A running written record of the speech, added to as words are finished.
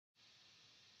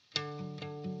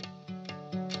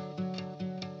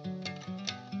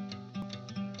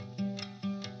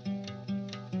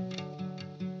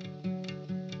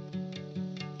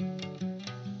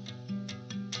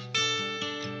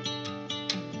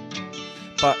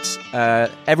but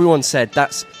everyone said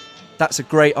that's a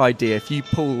great idea. If you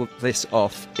pull this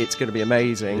off, it's going to be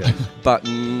amazing, but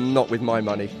not with my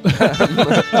money.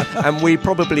 And we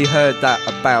probably heard that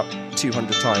about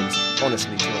 200 times,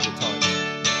 honestly, 200 times.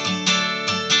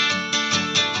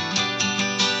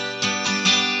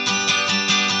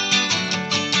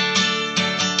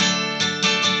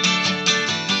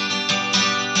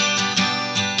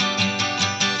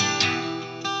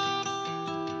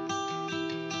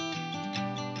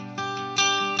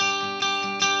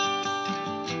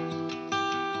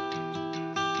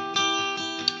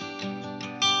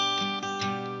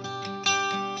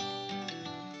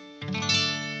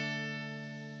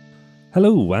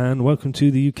 Hello and welcome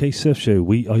to the UK Surf Show.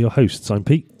 We are your hosts. I'm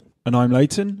Pete. And I'm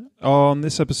Leighton. On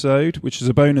this episode, which is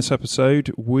a bonus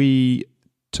episode, we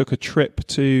took a trip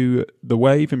to the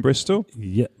Wave in Bristol.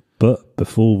 Yeah, but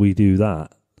before we do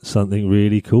that, something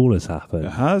really cool has happened.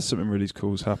 It has, something really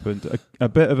cool has happened. A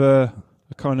bit of a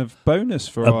kind of bonus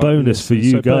for our bonus for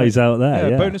you guys out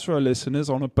there. Yeah, a bonus for our listeners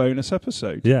on a bonus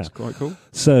episode. Yeah. It's quite cool.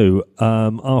 So,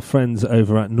 our friends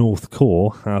over at North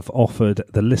Core have offered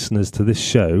the listeners to this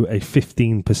show a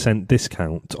 15%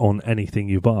 discount on anything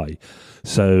you buy.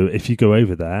 So, if you go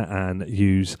over there and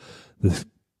use the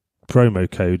promo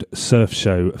code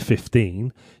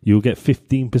SurfShow15, you'll get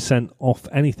 15% off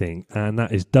anything, and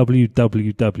that is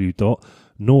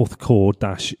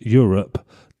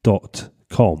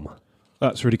www.northcore-europe.com.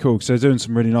 That's really cool because they're doing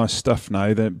some really nice stuff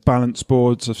now. The balance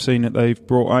boards, I've seen it, they've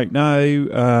brought out now.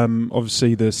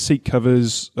 Obviously, the seat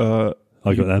covers. I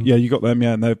got them. Yeah, you got them,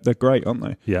 yeah, and they're great, aren't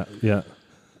they? Yeah, yeah.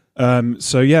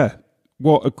 So, yeah,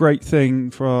 what a great thing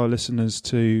for our listeners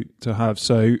to have.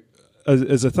 So,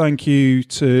 as a thank you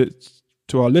to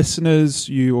our listeners,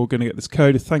 you are going to get this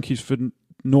code. A thank you for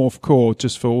North Core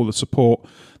just for all the support.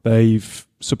 They've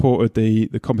supported the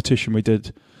competition we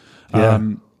did. Yeah.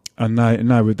 And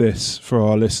now with this, for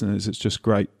our listeners, it's just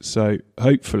great. So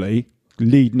hopefully,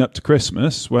 leading up to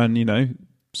Christmas, when,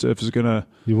 surfers are going to...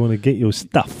 You want to get your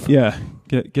stuff. Yeah,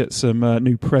 get some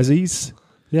new prezzies.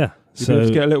 Yeah. So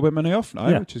get a little bit of money off now,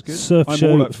 yeah, which is good. Surf I'm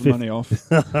Show all up for money off.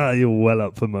 You're well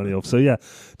up for money off. So yeah,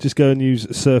 just go and use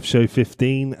Surf Show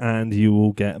 15 and you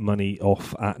will get money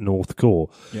off at North Core.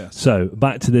 Yes. So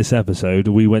back to this episode,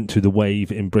 we went to the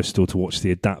Wave in Bristol to watch the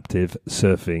adaptive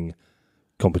surfing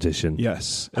competition.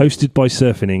 Yes. Hosted by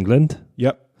Surf in England.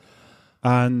 Yep.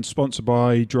 And sponsored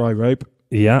by Dry Rope.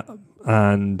 Yeah.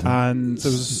 And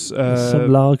there was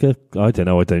some lager. I don't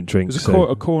know. I don't drink. It was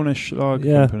a Cornish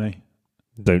lager company.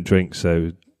 Don't drink,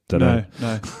 so don't know.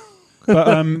 No.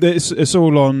 But it's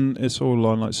all on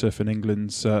like Surf in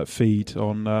England's feed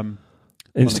on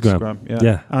Instagram.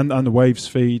 Yeah. And the Waves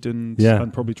feed and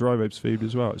probably Dry Rope's feed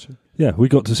as well, actually. Yeah, we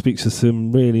got to speak to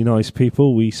some really nice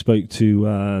people. We spoke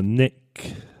to Nick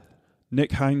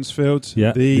Hounsfield,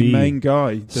 the main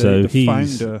guy, the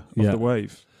founder of the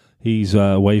Wave. He's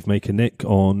Wave Maker Nick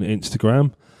on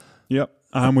Instagram. Yep.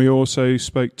 And we also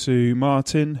spoke to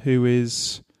Martin, who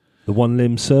is the One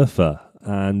Limb Surfer.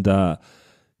 And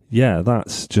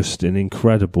that's just an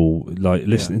incredible,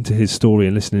 listening to his story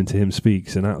and listening to him speak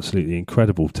is an absolutely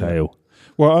incredible tale.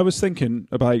 Well, I was thinking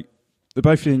about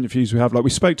both of the interviews we have. Like, we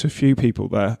spoke to a few people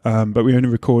there, but we only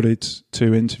recorded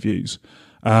 2 interviews.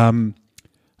 And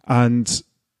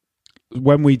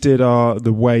when we did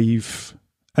the Wave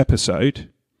episode,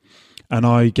 and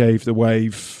I gave the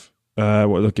Wave,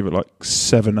 I'll give it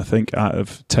 7, I think, out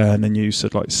of 10, and you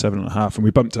said 7.5, and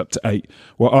we bumped it up to 8.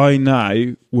 Well, I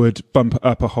now would bump it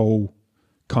up a whole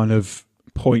kind of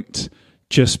point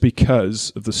just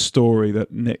because of the story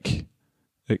that Nick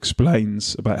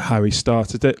explains about how he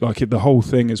started it. The whole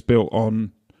thing is built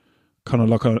on kind of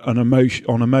an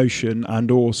emotion,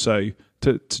 and also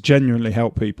to genuinely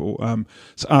help people.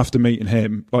 So after meeting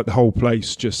him, the whole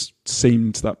place just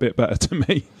seemed that bit better to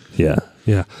me. Yeah.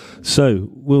 So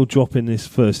we'll drop in this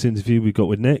first interview we got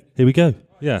with Nick. Here we go.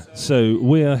 Yeah. So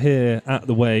we are here at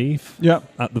the Wave. Yeah.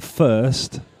 At the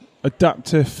first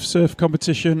adaptive surf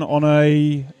competition on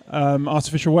a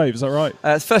artificial wave. Is that right?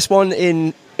 First one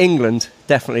in England,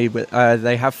 definitely.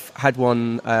 They have had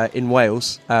one in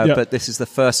Wales, but this is the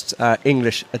first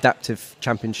English adaptive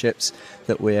championships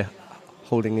that we're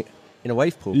holding in a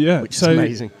wave pool, which is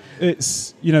amazing.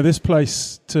 It's, this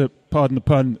place, to pardon the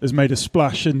pun, has made a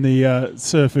splash in the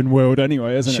surfing world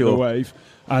anyway, hasn't it, the Wave?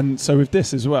 And so with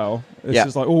this as well, it's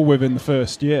just all within the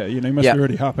first year. You must be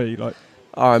really happy.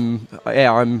 I'm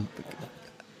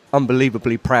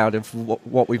unbelievably proud of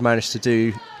what we've managed to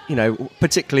do,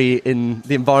 particularly in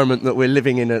the environment that we're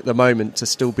living in at the moment, to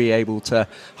still be able to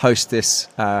host this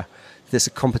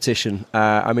competition.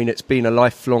 It's been a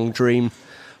lifelong dream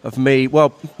me.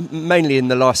 Well, mainly in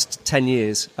the last 10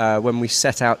 years when we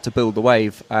set out to build the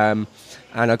Wave, and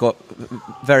I got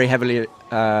very heavily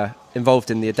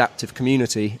involved in the adaptive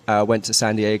community. Went to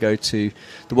San Diego to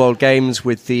the World Games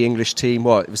with the English team.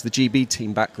 Well, it was the GB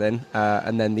team back then,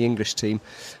 and then the English team,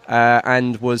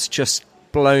 and was just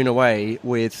blown away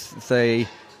with the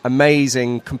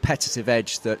amazing competitive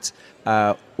edge that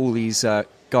all these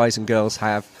guys and girls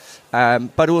have.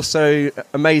 But also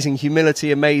amazing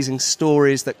humility, amazing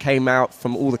stories that came out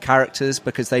from all the characters,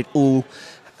 because they'd all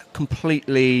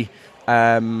completely,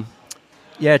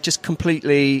 just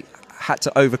completely had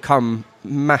to overcome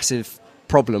massive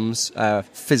problems,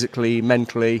 physically,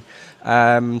 mentally,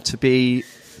 to be,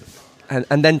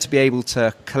 and then to be able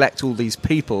to collect all these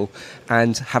people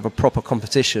and have a proper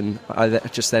competition. I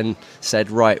just then said,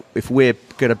 right, if we're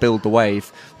going to build the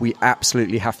Wave, we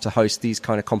absolutely have to host these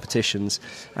kind of competitions.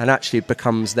 And actually it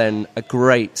becomes then a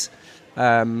great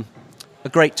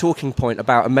talking point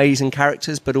about amazing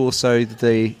characters, but also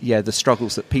the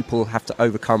struggles that people have to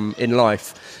overcome in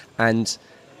life. And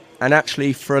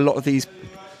actually for a lot of these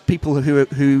people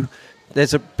who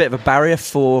there's a bit of a barrier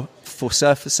for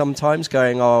surfers sometimes,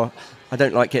 going, oh, I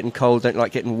don't like getting cold, don't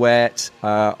like getting wet,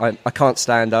 I can't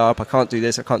stand up, I can't do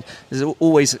this, I can't. There's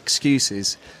always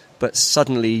excuses, but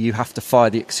suddenly you have to fire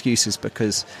the excuses,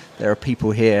 because there are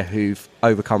people here who've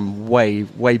overcome way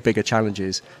bigger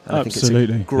challenges. And Absolutely. I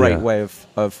think it's a great way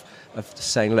of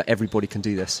saying, look, everybody can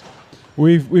do this.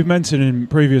 We've mentioned in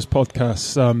previous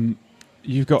podcasts,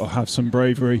 you've got to have some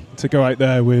bravery to go out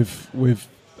there with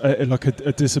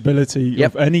a disability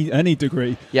of any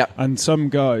degree. Yep. And some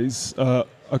guys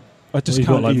I just you've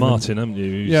can't got like even... Martin, haven't you?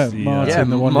 Yeah, Martin,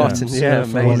 the one Martin,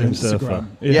 amazing surfer.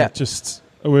 Yeah, just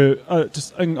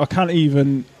I can't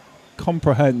even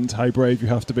comprehend how brave you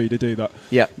have to be to do that.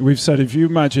 Yeah. We've said, if you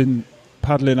imagine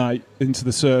paddling out into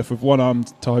the surf with one arm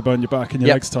tied behind your back and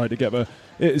your legs tied together,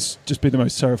 it's just been the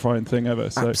most terrifying thing ever.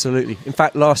 So. Absolutely. In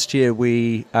fact, last year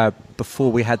we,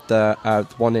 before we had the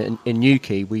one in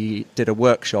Newquay, we did a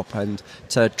workshop, and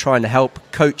to try and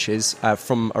help coaches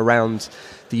from around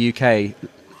the UK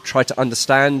try to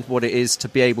understand what it is to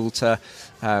be able to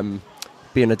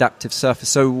be an adaptive surfer.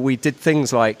 So we did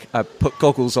things like put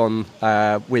goggles on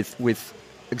with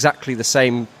exactly the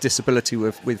same disability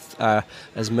with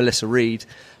as Melissa Reed.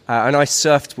 And I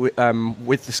surfed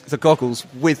with the goggles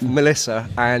with Melissa,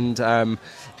 and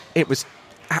it was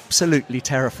absolutely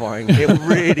terrifying. It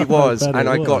really was. And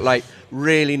I got like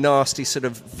really nasty sort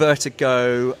of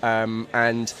vertigo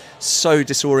and so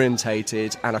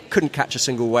disorientated, and I couldn't catch a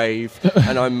single wave.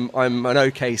 And I'm an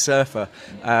okay surfer,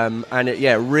 and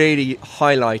it really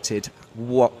highlighted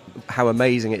how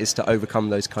amazing it is to overcome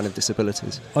those kind of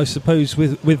disabilities. I suppose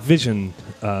with vision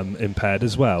impaired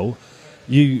as well.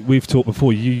 We've talked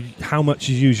before. How much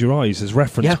you use your eyes as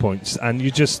reference points, and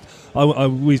you just.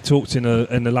 We talked in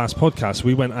the last podcast.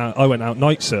 I went out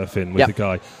night surfing with the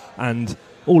guy, and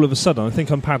all of a sudden I think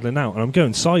I'm paddling out and I'm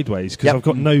going sideways because I've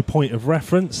got no point of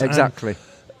reference. Exactly.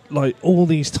 And, like all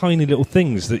these tiny little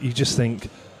things that you just think,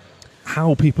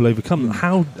 how people overcome them,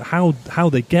 how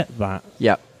they get that.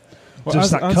 Yeah. Well,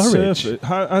 just that courage. As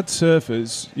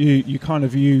surfers, you kind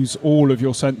of use all of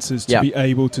your senses to be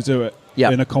able to do it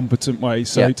in a competent way.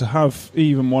 So to have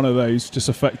even one of those just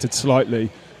affected slightly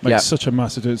makes such a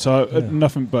massive difference. So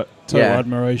nothing but total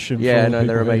admiration for all the people.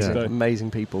 They're amazing,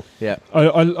 amazing people. Yeah,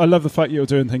 I love the fact you're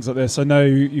doing things like this. I know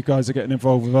you guys are getting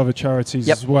involved with other charities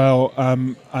as well,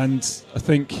 and I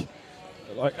think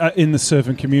like in the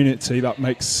surfing community that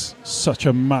makes such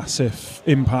a massive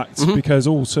impact because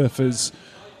all surfers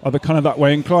are kind of that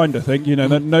way inclined. I think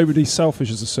that nobody's selfish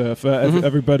as a surfer.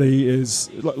 Everybody is,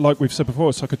 like we've said before,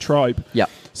 it's like a tribe. Yeah.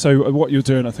 So what you're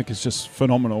doing, I think, is just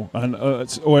phenomenal, and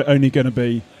it's only going to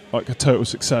be like a total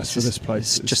success for this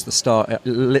place. It's just the start. It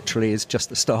literally is just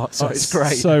the start. So it's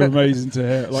great. So amazing to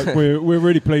hear. Like we're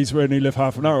really pleased we only live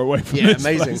half an hour away from this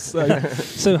amazing.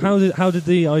 Place, so how did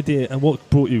the idea, and what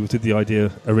brought you to the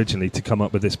idea originally to come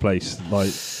up with this place?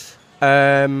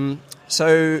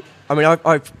 So I mean,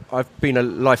 I've been a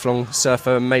lifelong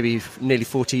surfer, maybe nearly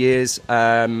 40 years,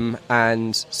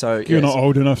 and so you're not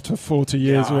old enough to 40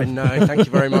 years. Yeah, I know. Thank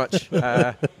you very much.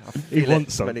 You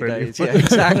want something? Many days. Yeah,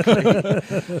 exactly.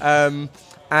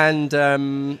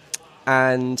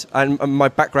 And my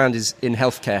background is in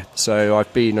healthcare, so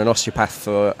I've been an osteopath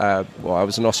for I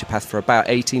was an osteopath for about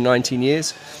 18, 19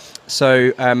 years.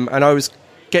 So and I was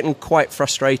getting quite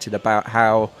frustrated about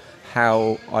how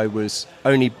I was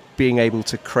only being able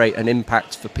to create an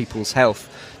impact for people's health,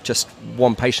 just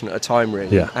one patient at a time,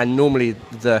 really. Yeah. And normally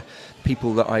the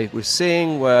people that I was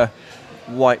seeing were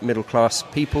white middle class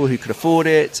people who could afford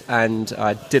it, and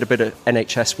I did a bit of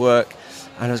NHS work,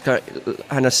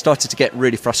 and I started to get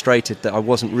really frustrated that I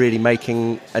wasn't really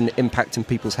making an impact in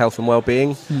people's health and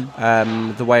well-being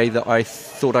the way that I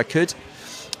thought I could.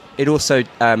 It also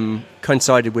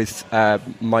coincided with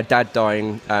my dad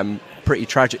dying pretty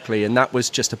tragically, and that was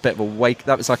just a bit of a wake.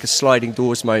 That was like a sliding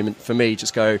doors moment for me.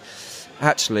 Just go,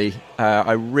 actually,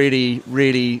 I really,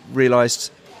 really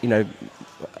realised,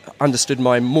 understood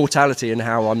my mortality and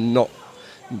how I'm not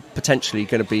potentially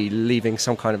going to be leaving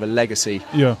some kind of a legacy.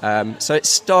 So it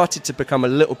started to become a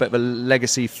little bit of a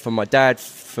legacy for my dad,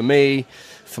 for me,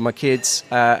 for my kids,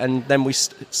 and then I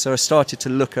started to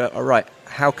look at, all right,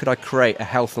 how could I create a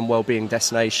health and well-being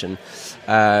destination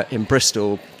in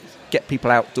Bristol, get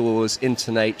people outdoors,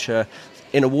 into nature,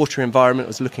 in a water environment. I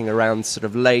was looking around sort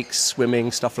of lakes,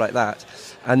 swimming, stuff like that.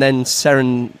 And then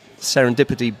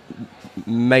serendipity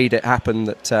made it happen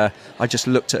that I just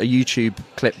looked at a YouTube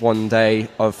clip one day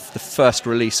of the first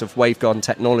release of Wave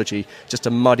technology, just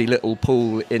a muddy little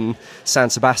pool in San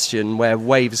Sebastian where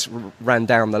waves ran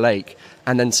down the lake,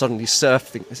 and then suddenly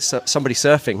somebody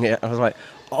surfing it. I was like,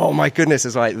 oh my goodness,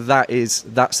 it's like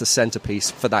that's the centerpiece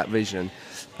for that vision.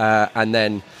 And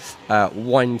then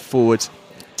wind forward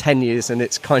 10 years and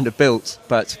it's kind of built,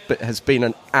 but has been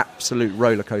an absolute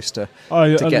roller coaster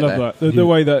to get there. I love that. The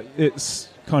way that it's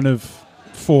kind of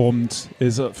formed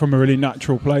is from a really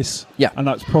natural place. Yeah. And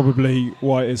that's probably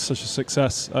why it is such a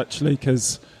success, actually,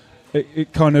 because it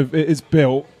is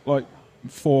built like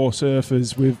for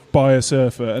surfers by a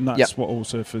surfer, and that's what all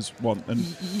surfers want. And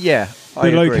the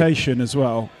agree. Location as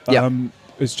well.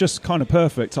 It's just kind of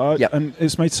perfect. Yep. And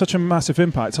it's made such a massive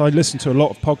impact. I listen to a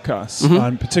lot of podcasts,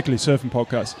 and particularly surfing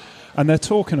podcasts, and they're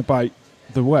talking about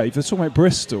the wave. They're talking about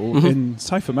Bristol in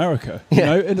South America, you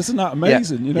know, and isn't that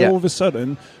amazing? You know, all of a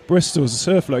sudden, Bristol's a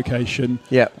surf location,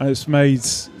 and it's made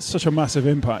such a massive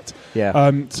impact.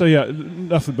 Nothing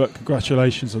but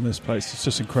congratulations on this place. It's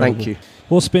just incredible. Thank you.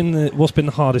 What's been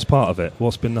the hardest part of it?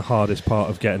 What's been the hardest part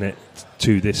of getting it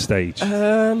to this stage,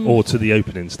 or to the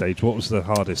opening stage? What was the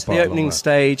hardest part? The opening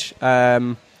stage.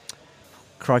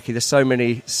 Crikey, there's so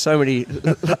many so many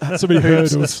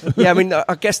hurdles. I mean,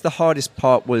 I guess the hardest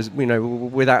part was,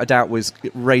 without a doubt, was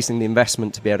raising the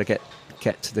investment to be able to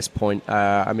get to this point.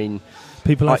 I mean,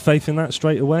 people have faith in that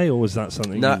straight away, or was that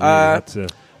something you really had to?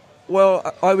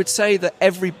 Well, I would say that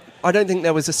I don't think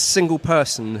there was a single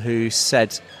person who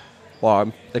said,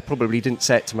 well, they probably didn't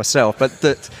say it to myself, but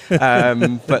that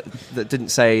didn't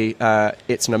say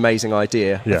it's an amazing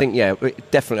idea. I think,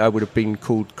 definitely I would have been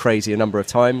called crazy a number of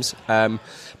times.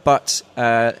 But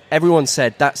everyone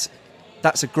said that's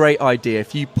a great idea.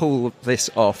 If you pull this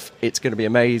off, it's going to be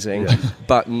amazing,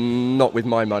 but not with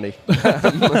my money.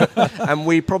 And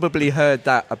we probably heard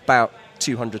that about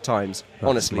 200 times. That's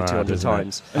honestly, mad, 200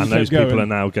 times. And those people are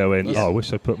now going, I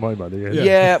wish I put my money in.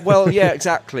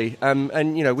 Exactly. And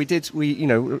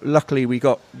luckily we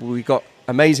got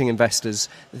amazing investors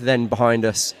then behind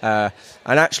us, and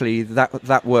actually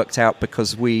that worked out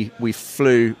because we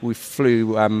flew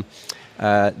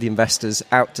the investors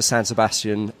out to San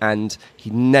Sebastian, and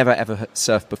he never ever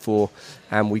surfed before,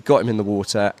 and we got him in the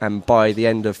water, and by the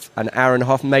end of an hour and a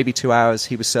half, maybe 2 hours,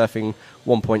 he was surfing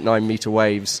 1.9 meter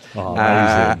waves.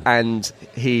 And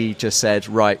he just said,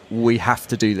 right, we have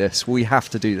to do this.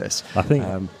 I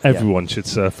think everyone should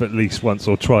surf at least once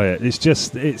or try it. It's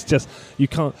just you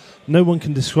can't, no one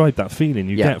can describe that feeling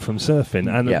you get from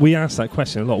surfing. And we ask that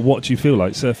question a lot, what do you feel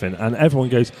like surfing? And everyone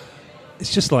goes,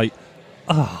 it's just like,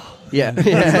 that's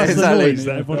exactly. The noise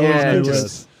that everyone always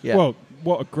knows. Well,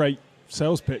 what a great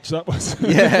sales pitch that was.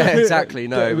 Exactly.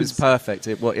 No, it was perfect.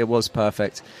 It was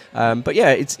perfect. But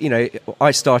it's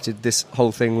I started this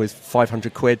whole thing with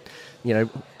 500 quid.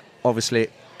 Obviously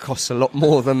it costs a lot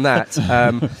more than that.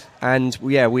 And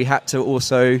we had to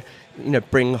also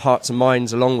bring hearts and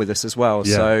minds along with us as well.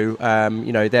 So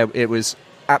it was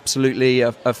absolutely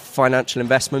a financial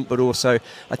investment, but also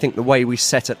I think the way we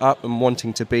set it up and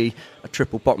wanting to be a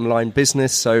triple bottom line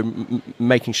business, so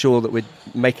making sure that we're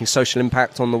making social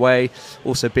impact on the way,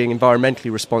 also being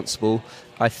environmentally responsible,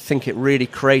 I think it really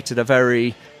created a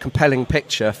very compelling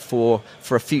picture for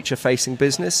a future facing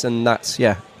business. And that's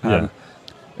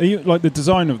like the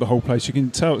design of the whole place, you can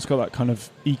tell it's got that kind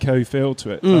of eco feel to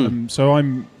it. So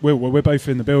we're both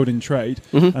in the building trade,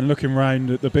 and looking around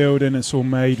at the building, it's all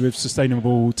made with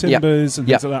sustainable timbers and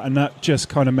things like that, and that just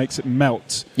kind of makes it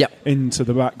melt into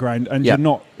the background. And you're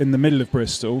not in the middle of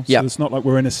Bristol, so it's not like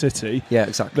we're in a city.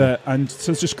 Exactly. And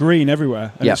so it's just green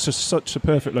everywhere, and it's just such a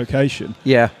perfect location.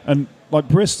 And like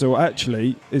Bristol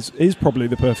actually is probably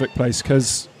the perfect place,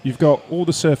 because you've got all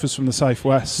the surfers from the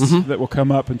southwest that will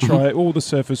come up and try it, all the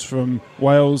surfers from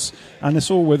Wales, and it's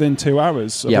all within 2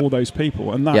 hours of all those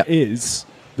people, and that is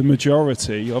the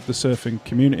majority of the surfing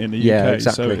community in the Yeah, UK.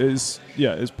 exactly. So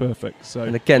it's perfect. So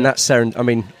And again, that's I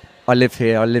mean, I live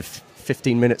here. I live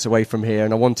 15 minutes away from here,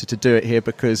 and I wanted to do it here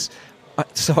because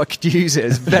so I could use it.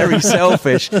 It's very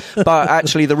selfish, but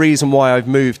actually, the reason why I've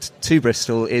moved to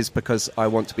Bristol is because I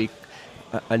want to be.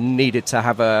 I needed to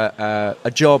have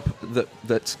a job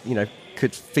that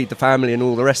could feed the family and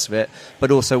all the rest of it,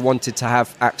 but also wanted to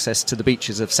have access to the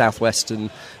beaches of Southwest and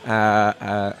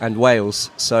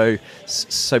Wales. So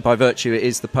by virtue, it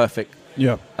is the perfect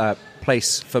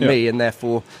place for me, and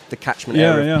therefore the catchment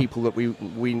area of people that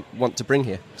we want to bring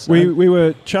here. So. We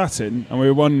were chatting, and we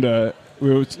were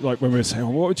like, when we were saying,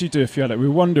 well, what would you do if you had it? We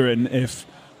were wondering if,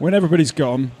 when everybody's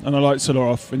gone and the lights are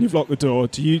off and you've locked the door,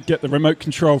 do you get the remote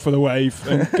control for the wave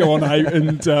and go on out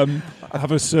and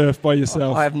have a surf by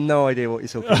yourself? I have no idea what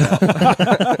you're talking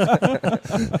about.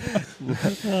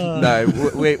 No,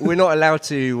 we're not allowed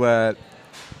to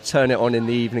turn it on in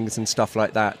the evenings and stuff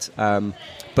like that.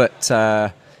 But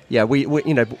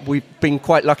we've been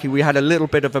quite lucky. We had a little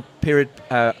bit of a period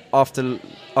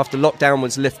after lockdown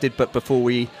was lifted, but before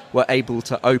we were able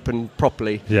to open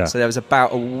properly. Yeah. So there was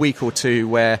about a week or two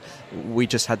where we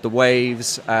just had the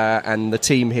waves and the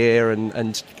team here and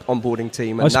onboarding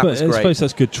team, and that was great. I suppose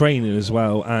that's good training as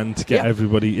well, and to get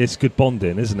everybody, it's good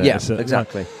bonding, isn't it? Yeah,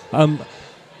 exactly.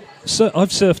 So I've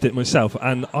surfed it myself,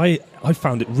 and I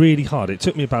found it really hard. It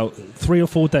took me about 3 or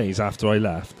 4 days after I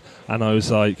left, and I was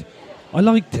like, I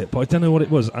liked it, but I don't know what it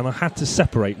was, and I had to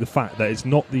separate the fact that it's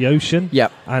not the ocean.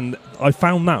 Yep. And I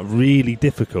found that really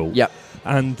difficult. Yep.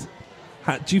 And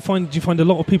do you find a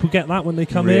lot of people get that when they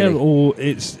come Really? here, or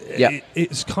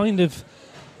it's kind of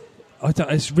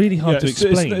it's really hard to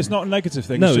explain. It's not a negative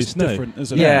thing. No, it's just different,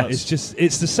 isn't it? Yeah,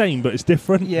 it's the same, but it's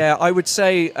different. Yeah, I would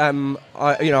say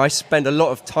I spend a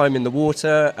lot of time in the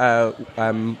water,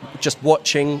 just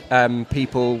watching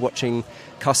people, watching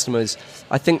customers.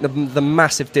 I think the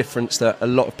massive difference that a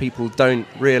lot of people don't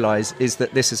realise is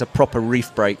that this is a proper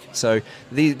reef break. So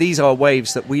these are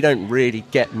waves that we don't really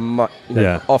get much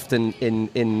often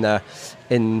in the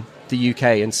UK,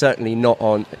 and certainly not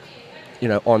on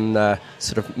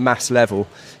sort of mass level.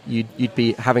 You'd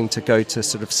be having to go to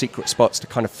sort of secret spots to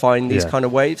kind of find these kind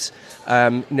of waves.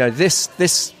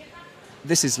 This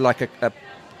is like a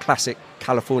classic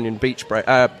Californian beach break,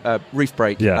 reef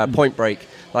break, point break,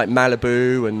 like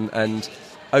Malibu and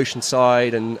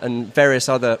Oceanside and various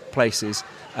other places.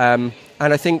 And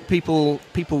I think people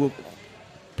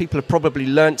have probably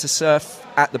learnt to surf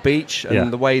at the beach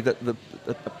and the way that the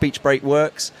beach break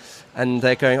works. And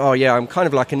they're going, oh yeah, I'm kind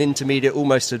of like an intermediate,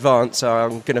 almost advanced, so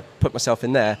I'm going to put myself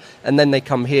in there. And then they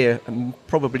come here and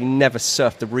probably never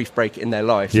surfed a reef break in their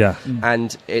life. Yeah.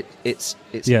 And it's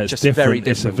just very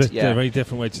different. It's a very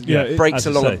different way to it breaks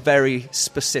along a very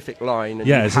specific line. And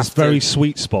it's this very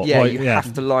sweet spot. Yeah, you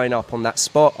have to line up on that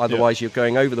spot, otherwise you're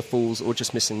going over the falls or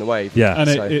just missing the wave. Yeah, and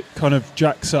it kind of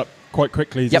jacks up quite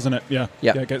quickly, doesn't it? Yeah,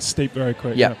 it gets steep very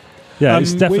quick. Yeah,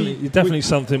 it's definitely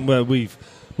something where we've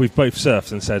both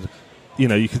surfed and said,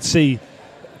 you could see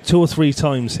 2 or 3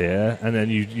 times here, and then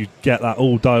you get that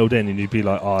all dialed in, and you'd be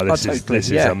like, "Oh, this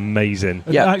is amazing."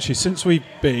 And actually, since we've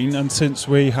been, and since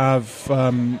we have,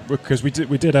 because we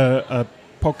did a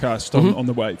podcast on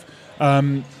the wave.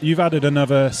 You've added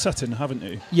another setting, haven't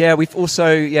you? Yeah, we've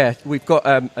got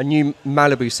a new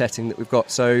Malibu setting that we've got.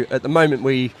 So at the moment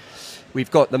we've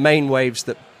got the main waves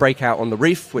that break out on the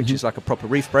reef, which is like a proper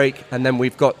reef break, and then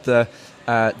we've got the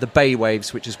bay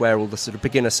waves, which is where all the sort of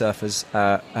beginner surfers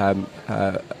are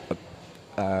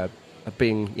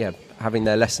being having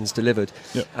their lessons delivered.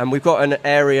 Yep. And we've got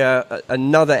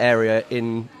another area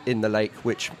in the lake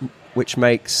which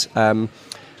makes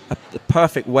the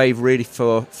perfect wave really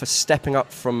for stepping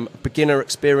up from beginner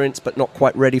experience but not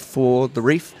quite ready for the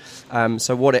reef.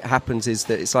 So what it happens is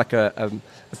that it's like a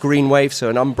green wave, so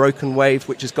an unbroken wave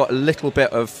which has got a little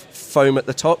bit of foam at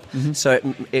the top, so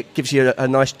it gives you a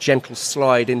nice gentle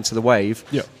slide into the wave,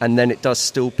 and then it does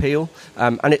still peel,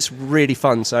 and it's really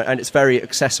fun. So, and it's very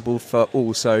accessible for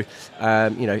all. So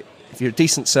if you're a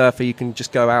decent surfer, you can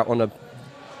just go out on a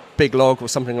big log or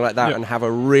something like that and have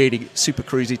a really super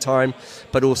cruisy time,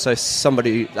 but also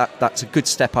somebody that's a good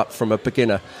step up from a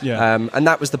beginner. And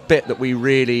that was the bit that we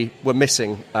really were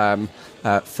missing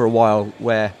for a while,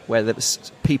 where there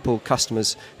was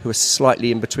customers who were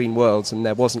slightly in between worlds, and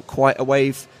there wasn't quite a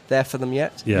wave there for them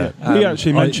yet. We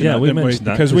actually mentioned that, didn't we?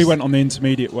 Because we went on the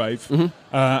intermediate wave,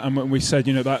 and when we said,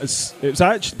 it was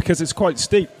actually because it's quite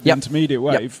steep, the intermediate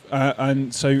wave,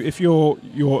 and so if you're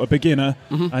a beginner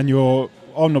and you're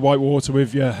on the white water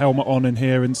with your helmet on in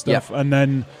here and stuff, and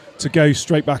then to go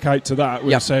straight back out to that,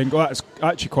 we were saying, well, that's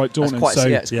actually quite daunting.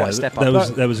 It's quite a step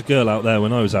up. There was a girl out there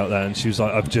when I was out there, and she was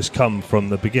like, I've just come from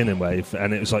the beginning wave,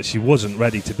 and it was like she wasn't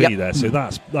ready to be there. So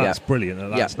that's brilliant.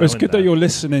 It's good that you're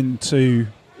listening to.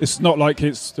 It's not like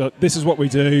it's this is what we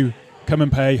do. Come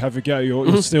and pay, have a go.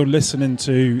 You're still listening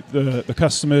to the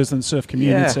customers and surf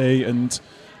community and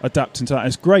adapting to that.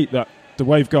 It's great that the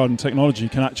Wavegarden technology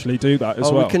can actually do that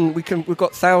as well. We've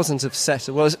got thousands of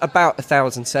settings. Well, it's about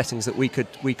 1,000 settings that we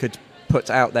could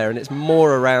put out there, and it's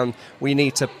more around we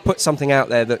need to put something out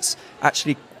there that's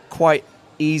actually quite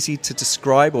easy to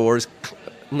describe, or is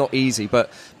not easy,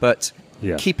 but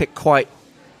keep it quite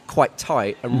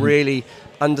tight and really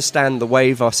understand the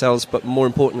wave ourselves, but more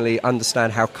importantly,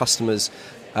 understand how customers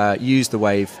use the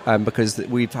wave, because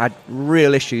we've had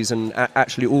real issues, and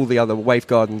actually all the other wave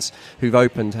gardens who've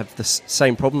opened have the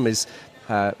same problem. Is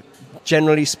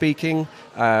generally speaking,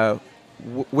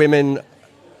 women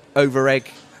over-egg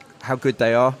how good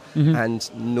they are, and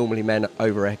normally men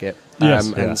over-egg it.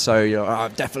 And so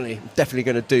I'm definitely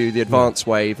going to do the advanced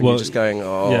wave, and you're just going,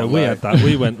 we had that.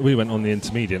 We went on the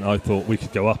intermediate, and I thought we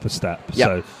could go up a step.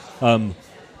 So.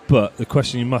 But the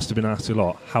question you must have been asked a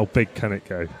lot: how big can it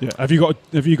go? Yeah, have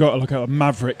you got like a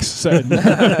Mavericks setting?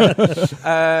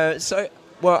 I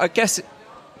guess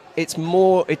it's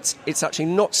more. It's actually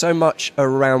not so much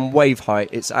around wave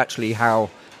height. It's actually how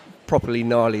properly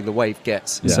gnarly the wave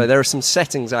gets. Yeah. So there are some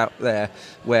settings out there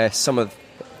where some of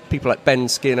people like Ben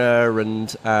Skinner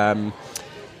and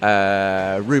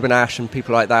Ruben Ash and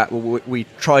people like that, we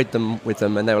tried them with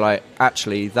them, and they were like,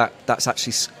 actually that's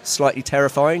actually slightly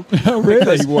terrifying. Oh,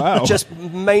 really? Wow. Just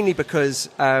mainly because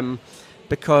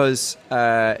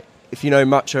if you know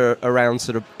much around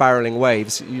sort of barreling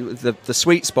waves, the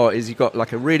sweet spot is you've got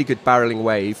like a really good barreling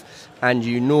wave, and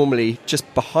you normally,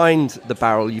 just behind the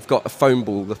barrel, you've got a foam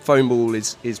ball. The foam ball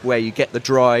is where you get the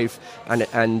drive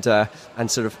and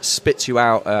sort of spits you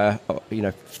out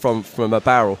from a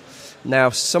barrel.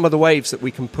 Now, some of the waves that we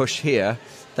can push here,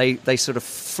 they sort of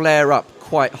flare up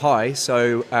quite high,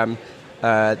 so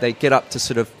they get up to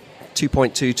sort of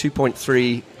 2.2,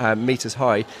 2.3 meters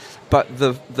high, but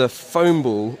the foam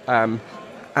ball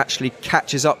actually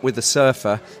catches up with the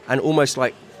surfer, and almost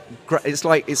like it's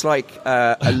like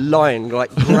a lion like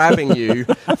grabbing you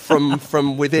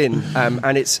from within,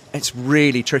 and it's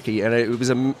really tricky, and it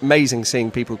was amazing seeing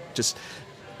people just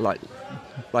like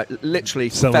literally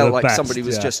felt like somebody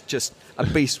was just a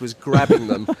beast was grabbing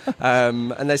them,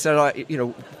 and they said, like,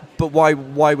 but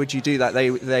why would you do that?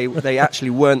 They actually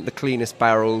weren't the cleanest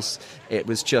barrels. It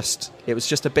was just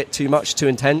a bit too much, too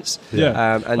intense.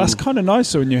 Yeah, and that's kind of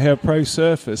nicer when you hear pro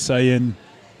surfers saying,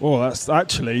 "Oh, that's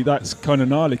kind of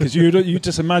gnarly," because you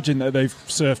just imagine that they've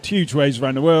surfed huge waves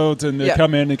around the world, and they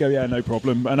come in and go, "Yeah, no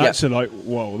problem," and actually like,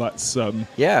 "Whoa, that's kind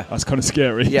of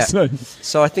scary." Yeah.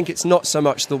 So I think it's not so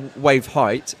much the wave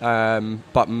height,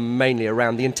 but mainly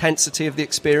around the intensity of the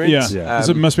experience. Yeah,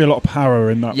 there must be a lot of power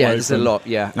in that wave. Yeah, there's a lot.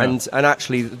 Yeah, and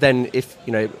actually, then if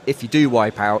you do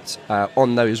wipe out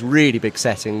on those really big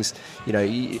settings,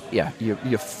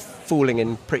 you're falling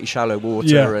in pretty shallow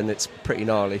water, and it's pretty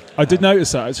gnarly. I did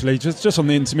notice that actually, just on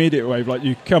the intermediate wave, like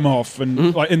you come off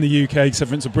and like in the UK, so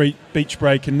if it's a beach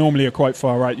break and normally you're quite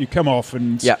far out, you come off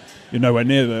and you're nowhere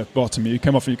near the bottom. You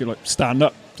come off and you can like stand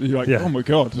up. You're like, oh my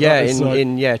god!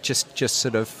 Just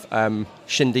sort of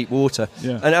shin deep water.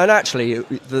 Yeah. And actually,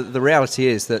 the reality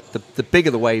is that the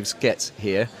bigger the waves get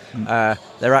here,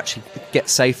 they're actually get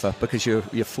safer because you're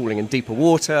falling in deeper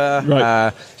water.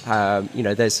 Right.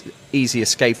 There's easy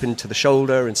escape into the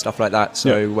shoulder and stuff like that.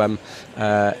 So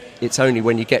it's only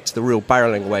when you get to the real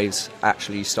barreling waves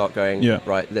actually you start going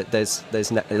right.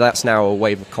 That's now a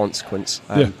wave of consequence.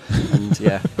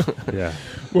 Yeah.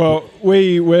 Well,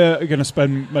 we're going to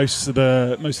spend most of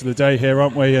the day here,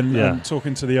 aren't we? And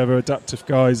talking to the other adaptive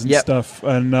guys and stuff.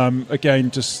 And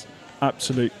again, just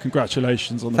absolute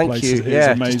congratulations on the place. Thank you. It's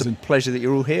amazing. Just a pleasure that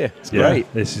you're all here. It's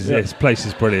great. This place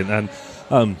is brilliant,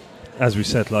 and as we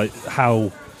said, like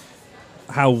how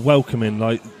welcoming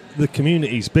like the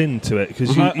community's been to it,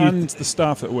 because and the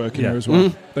staff that work here as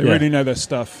well. They really know their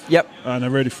stuff. Yep. And they're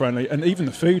really friendly, and even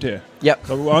the food here. Yep.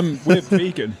 So we're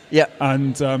vegan. Yep.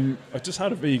 And I just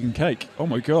had a vegan cake. Oh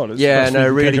my god! It's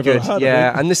really good.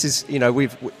 And this is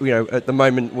we've at the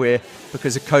moment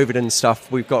because of COVID and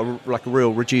stuff, we've got a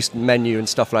real reduced menu and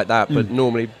stuff like that. But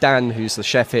normally Dan, who's the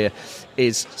chef here,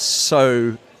 is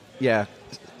so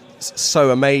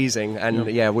amazing, and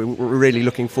we're really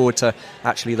looking forward to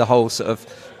actually the whole sort of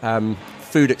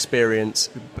food experience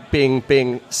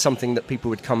being something that people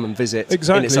would come and visit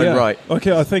exactly, in its own right.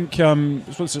 Okay, I think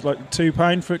what's it, like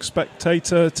 £2 for a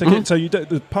spectator ticket? So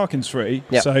the parking's free,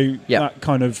 so that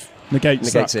kind of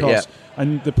negates that cost.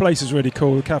 And the place is really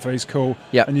cool, the cafe's cool,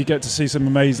 and you get to see some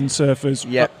amazing surfers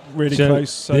up really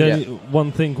close. So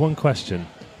one question.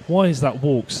 Why is that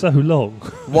walk so long?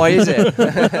 Why is it?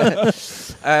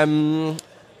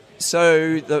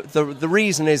 So the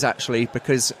reason is actually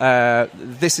because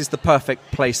this is the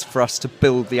perfect place for us to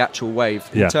build the actual wave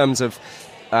in terms of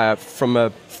from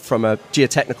a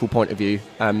geotechnical point of view.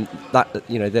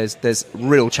 That there's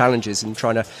real challenges in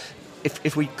trying to.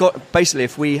 If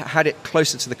we had it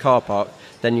closer to the car park,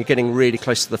 then you're getting really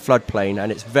close to the floodplain,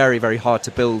 and it's very, very hard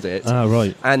to build it. Ah,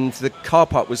 right. And the car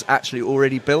park was actually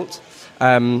already built.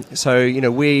 So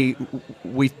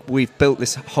we've built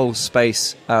this whole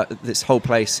space, this whole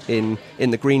place in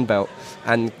the Greenbelt,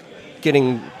 and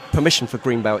getting permission for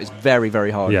Greenbelt is very,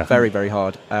 very hard. Very, very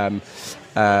hard.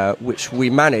 Which we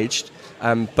managed.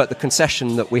 But the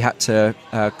concession that we had to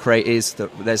create is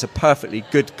that there's a perfectly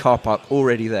good car park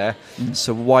already there.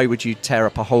 So why would you tear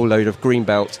up a whole load of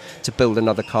Greenbelt to build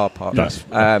another car park? That's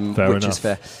fair which enough. Is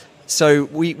fair. So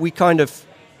we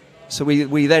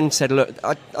then said, look,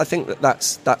 I think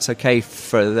that's okay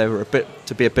for there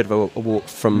to be a bit of a walk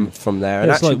from there. And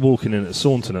it's actually, like walking in at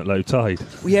Saunton at low tide.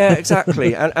 Yeah,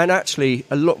 exactly. and actually,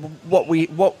 a lot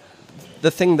the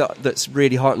thing that's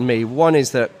really heartened me, one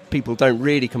is that people don't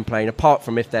really complain, apart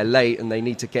from if they're late and they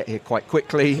need to get here quite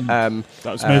quickly. That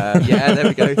was me. Yeah, there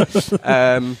we go.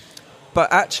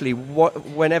 But actually,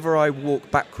 whenever I walk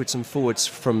backwards and forwards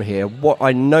from here, what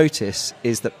I notice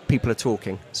is that people are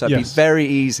talking. So it'd be very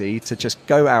easy to just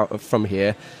go out from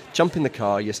here, jump in the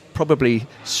car, you're probably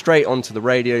straight onto the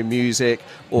radio music,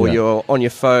 or you're on your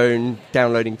phone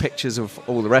downloading pictures of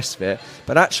all the rest of it.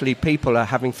 But actually, people are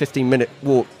having 15-minute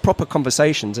walk, proper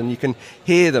conversations, and you can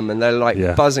hear them, and they're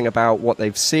like buzzing about what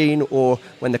they've seen, or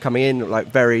when they're coming in, like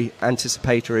very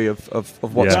anticipatory of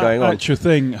what's going on. That actual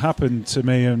thing happened to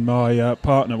me and my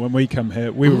partner when we come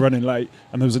here. We were running late,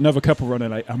 and there was another couple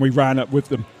running late, and we ran up with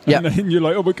them. And then you're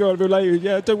like, oh my God, we're late.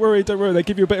 Yeah, don't worry. They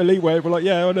give you a bit of leeway. We're like,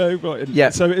 yeah, I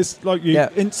know. So it's like you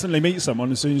instantly meet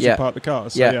someone as soon as you park the car.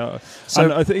 So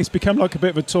and I think it's become like a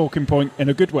bit of a talking point in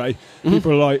a good way.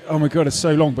 People are like, oh my God, it's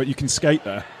so long, but you can skate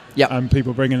there. And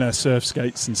people bringing their surf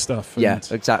skates and stuff. And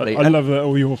exactly. I love that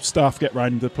all your staff get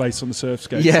round the place on the surf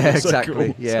skates. Yeah, so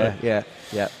exactly. Cool. Yeah.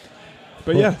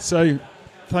 But so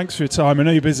thanks for your time. I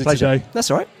know you're busy today.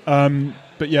 That's all right.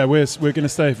 But we're going to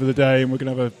stay for the day, and we're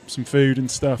going to have some food and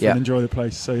stuff and enjoy the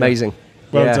place. So amazing.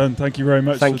 Well done. Thank you very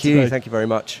much. Thank you very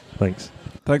much.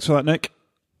 Thanks For that, Nick.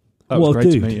 That was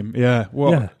great to meet him. Yeah.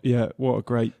 What a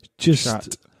great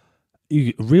chat.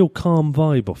 Real calm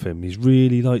vibe off him. He's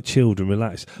really like chilled and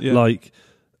relaxed. Yeah. Like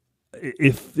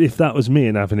if that was me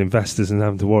and having investors and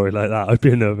having to worry like that, I'd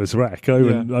be a nervous wreck. I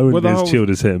wouldn't be as chilled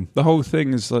as him. The whole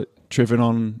thing is like driven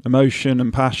on emotion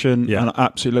and passion, and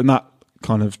absolutely, and that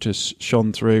kind of just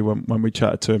shone through when we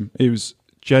chatted to him. He was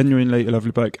genuinely a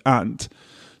lovely bloke, and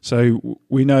so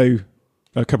we know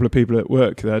a couple of people at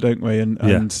work there, don't we?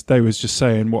 And they was just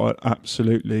saying what an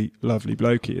absolutely lovely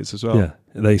bloke he is as well. Yeah,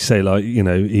 they say like,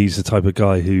 he's the type of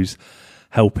guy who's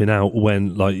helping out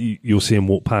when like you'll see him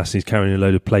walk past and he's carrying a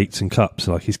load of plates and cups,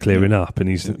 like he's clearing up, and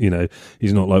he's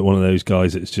he's not like one of those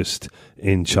guys that's just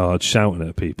in charge shouting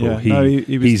at people.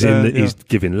 He's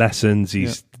giving lessons.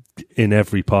 He's in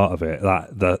every part of it.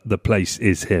 That the place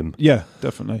is him. Yeah,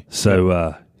 definitely.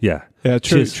 So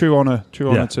true honour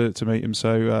to meet him.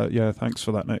 So thanks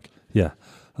for that, Nick. Yeah,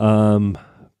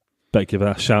 better give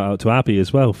a shout out to Abby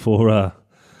as well for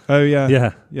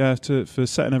for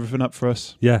setting everything up for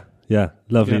us. Yeah,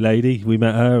 lovely lady. We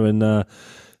met her, and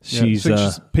she's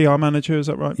PR manager. Is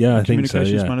that right? Yeah, I think so.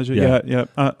 Communications manager.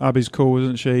 Yeah. Abby's cool,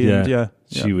 isn't she? Yeah,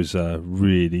 she was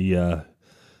really.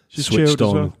 She's switched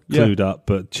on, well. Clued up,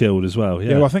 but chilled as well.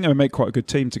 Yeah, well, I think they make quite a good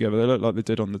team together. They looked like they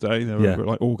did on the day. They were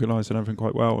like organised and everything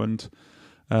quite well, and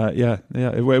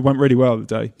it went really well the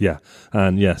day. Yeah,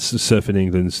 and Surfing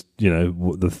England's,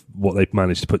 what they've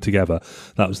managed to put together.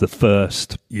 That was the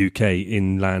first UK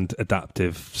inland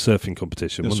adaptive surfing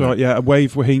competition. That's right. Yeah,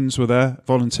 Wave Bristol were there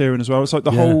volunteering as well. It's like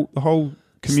the whole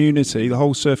community, the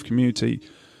whole surf community,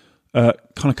 kind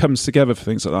of comes together for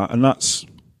things like that, and that's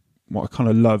what I kind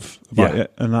of love about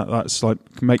it, and that's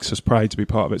like makes us proud to be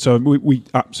part of it. So we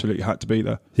absolutely had to be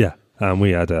there. Yeah, and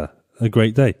we had a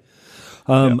great day.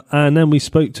 And then we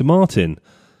spoke to Martin.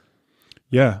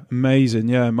 Yeah, amazing.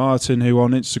 Yeah, Martin, who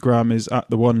on Instagram is at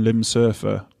the One Limb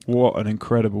Surfer. What an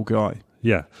incredible guy.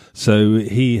 Yeah, so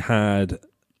he had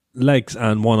legs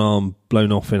and one arm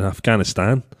blown off in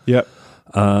Afghanistan. Yep.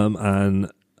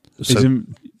 And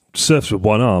surfs with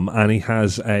one arm, and he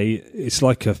has it's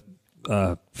like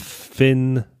a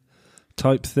fin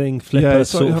type thing, flipper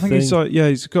sort of thing.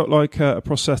 He's got like a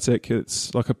prosthetic.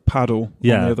 It's like a paddle on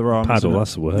the other arm. Paddle,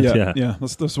 that's the word. Yeah.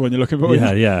 That's the one you're looking for.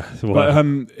 Yeah.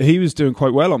 But he was doing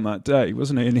quite well on that day,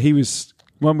 wasn't he? And he was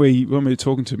when we were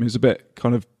talking to him, he was a bit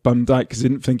kind of bummed out because he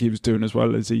didn't think he was doing as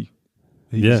well as he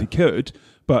could.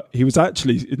 But he was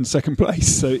actually in second place,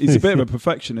 so he's a bit of a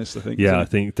perfectionist, I think. Yeah, I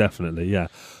think definitely, yeah.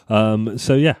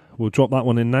 We'll drop that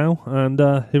one in now, and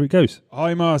here it goes.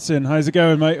 Hi, Martin. How's it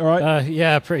going, mate? All right?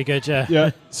 Yeah, pretty good, yeah.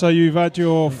 Yeah, so you've had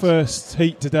your first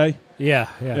heat today? Yeah.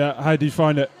 How did you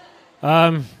find it?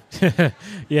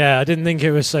 Yeah, I didn't think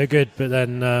it was so good, but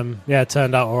then, it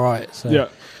turned out all right. So,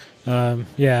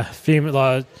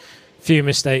 few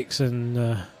mistakes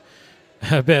and...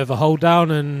 a bit of a hold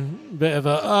down and a bit of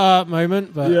a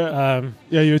moment, but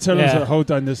you were telling us that hold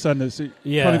down the centre. So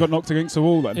you kind of got knocked against the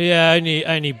wall then. Yeah,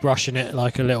 only brushing it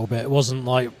like a little bit. It wasn't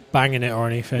like banging it or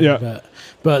anything. Yeah.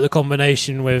 But the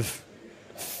combination with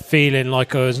feeling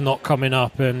like I was not coming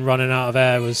up and running out of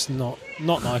air was not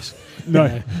nice. No,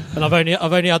 and I've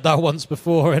only had that once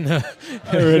before, and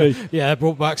really, it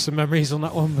brought back some memories on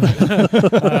that one.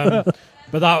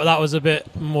 But that was a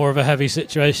bit more of a heavy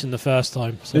situation the first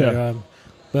time. So,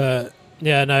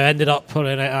 ended up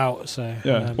pulling it out. So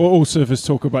all surfers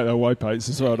talk about their wipeouts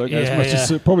as well, don't they? As much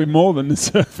as probably more than the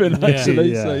surfing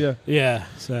actually.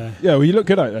 So well, you look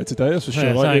good out there today, that's for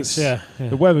sure. Thanks.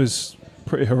 The weather's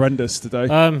pretty horrendous today.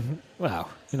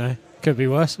 Could be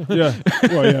worse.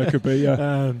 It could be.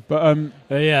 Yeah,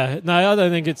 I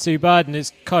don't think it's too bad, and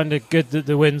it's kind of good that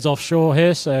the wind's offshore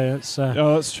here. So it's.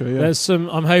 That's true. Yeah. There's some.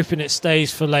 I'm hoping it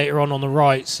stays for later on the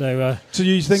right. So. So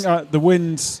you think the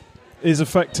wind is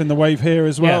affecting the wave here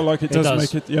as well? Like it does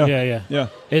make it. Yeah.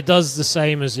 It does the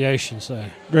same as the ocean. So.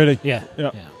 Really.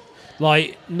 Yeah.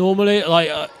 Like normally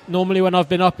when I've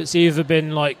been up, it's either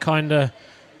been like kind of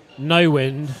no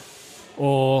wind,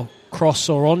 or cross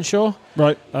or onshore.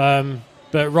 Right.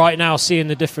 But right now, seeing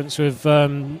the difference with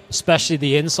especially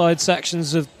the inside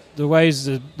sections of the waves,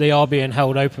 they are being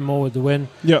held open more with the wind.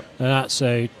 Yep. And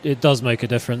so it does make a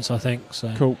difference, I think.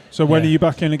 So cool. So when are you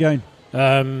back in again?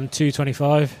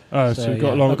 2:25. Oh, so you've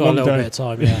got a long I've got a little day. bit of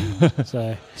time.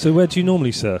 Yeah. So where do you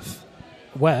normally surf?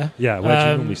 Where? Yeah, where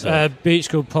do you normally surf? A beach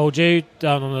called Poldew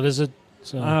down on the Lizard.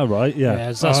 So. Right.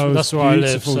 Yeah. That's where I live.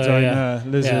 Beautiful So, down there,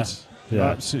 Lizard.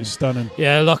 Yeah. Absolutely stunning.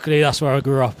 Yeah, luckily that's where I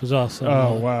grew up as well. So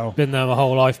wow. Been there my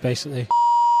whole life basically.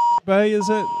 Bay, is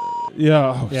it?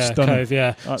 Yeah. Stunning. Cove,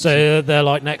 yeah. So they're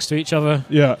like next to each other.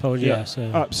 Yeah. Poldew, so.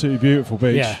 Absolutely beautiful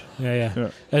beach.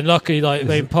 Yeah. And luckily,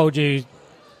 Poldew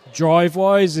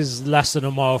drive-wise is less than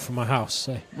a mile from my house.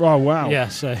 So. Oh, wow. Yeah,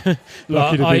 so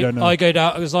lucky to be there now. I go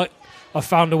down, because I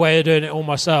found a way of doing it all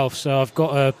myself, so I've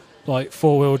got a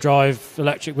four-wheel drive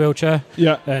electric wheelchair.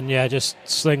 Yeah. And just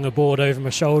sling the board over my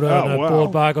shoulder and a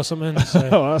board bag or something. So.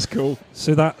 That's cool.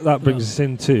 So that brings us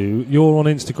into, you're on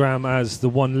Instagram as the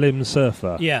One Limb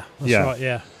Surfer. Yeah, that's right,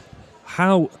 yeah.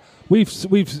 How we've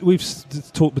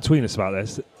talked between us about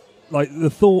this. Like the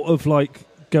thought of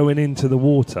going into the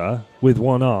water with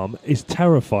one arm is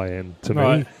terrifying to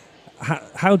me.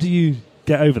 How do you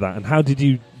get over that, and how did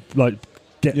you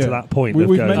get to that point? We've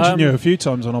mentioned you a few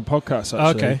times on our podcast,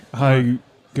 actually. Okay. How,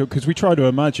 because we try to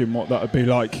imagine what that would be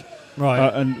like. Right.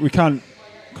 And we can't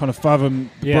kind of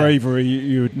fathom the bravery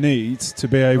you would need to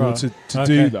be able to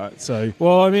do that. So.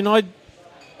 Well, I mean,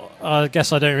 I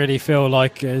guess I don't really feel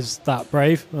like it's that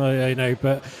brave,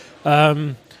 but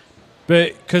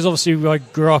because obviously I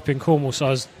grew up in Cornwall, so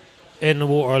I was in the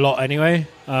water a lot anyway.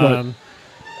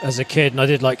 As a kid, and I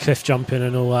did cliff jumping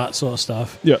and all that sort of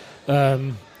stuff. Yeah.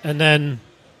 And then,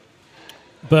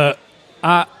 and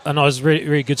I was a really,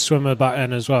 really good swimmer back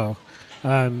then as well.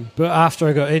 But after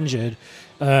I got injured,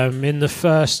 in the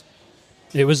first,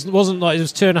 it was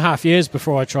 2.5 years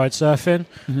before I tried surfing.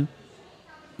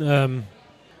 Mm-hmm.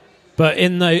 But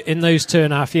in those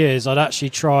 2.5 years, I'd actually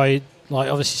tried,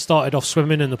 obviously started off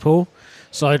swimming in the pool,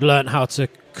 so I'd learned how to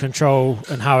control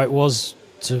and how it was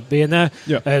to be in there.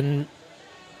 Yeah. And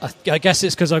I guess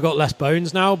it's because I got less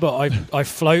bones now, but I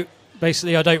float.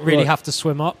 Basically, I don't really have to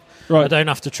swim up. Right. I don't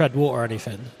have to tread water or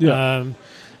anything. Yeah.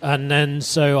 And then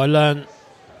so I learned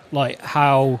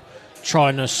how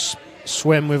trying to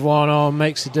swim with one arm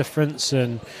makes a difference,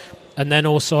 and then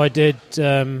also I did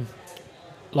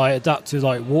adapt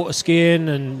to water skiing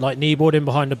and kneeboarding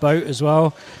behind a boat as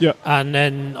well. Yeah. And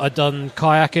then I'd done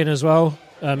kayaking as well.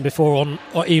 Before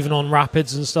even on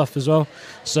rapids and stuff as well.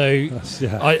 So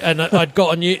I'd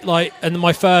got a new and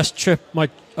my first trip,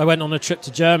 I went on a trip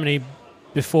to Germany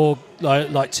before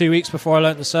 2 weeks before I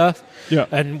learnt to surf. Yeah.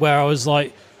 And where I was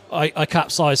I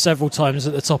capsized several times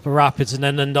at the top of rapids and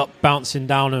then end up bouncing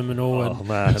down them and all. Oh,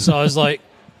 man. So I was like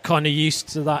kind of used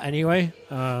to that anyway.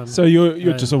 So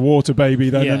you're just a water baby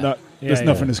then, yeah, and there's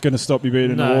nothing that's going to stop you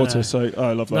being in the water. No. So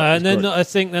I love that. No, and then I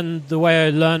think then the way I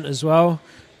learnt as well,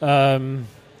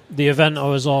 the event I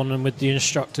was on and with the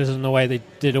instructors and the way they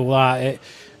did all that,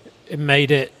 it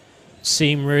made it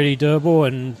seem really doable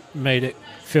and made it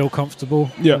feel comfortable.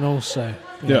 Yeah. And also,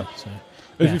 yeah. So,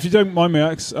 if you don't mind me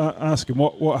asking,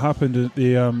 what happened at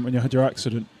the when you had your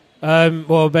accident?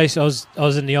 Well, basically, I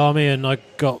was in the army and I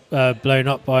got blown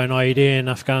up by an IED in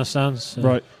Afghanistan. So,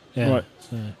 Right. Yeah. Right.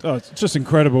 Oh, it's just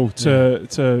incredible to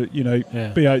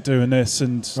be out doing this,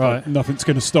 and nothing's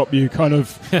going to stop you. Kind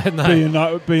of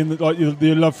being like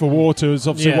your love for water is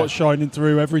obviously what's shining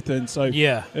through everything. So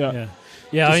yeah.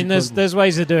 I mean, there's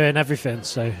ways of doing everything.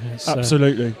 So it's,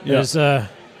 absolutely, there's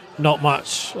not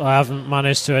much I haven't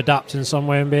managed to adapt in some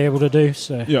way and be able to do.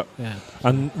 So yeah.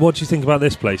 And what do you think about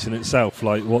this place in itself?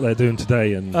 Like what they're doing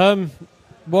today? And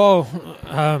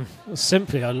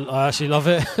simply, I actually love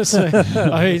it. So,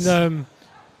 I mean,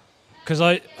 because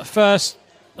I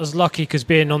was lucky because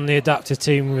being on the adaptive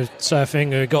team with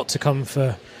surfing, I got to come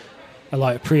for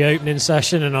a pre-opening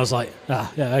session, and I was like,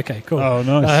 okay, cool. Oh,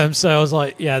 nice. So I was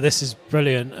like, this is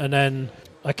brilliant. And then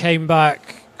I came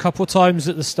back a couple times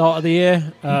at the start of the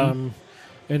year, and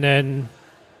then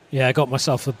I got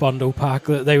myself a bundle pack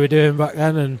that they were doing back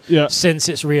then, and since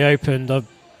it's reopened, I've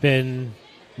been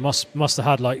must have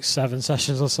had 7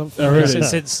 sessions or something. Oh, really?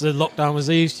 Since the lockdown was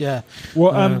eased.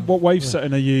 What wave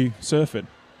setting are you surfing?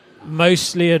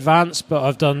 Mostly advanced, but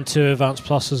I've done 2 advanced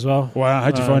plus as well. Wow,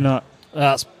 how'd you find that?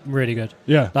 That's really good.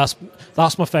 Yeah,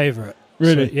 that's my favourite.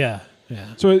 Really? So, yeah.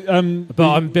 So, but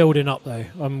I'm building up though.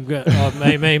 I'm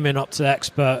aiming up to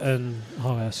expert and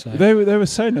higher. So they were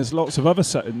saying there's lots of other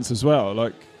settings as well.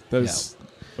 Like there's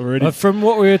already. From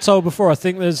what we were told before, I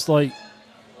think there's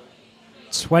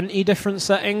 20 different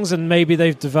settings, and maybe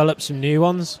they've developed some new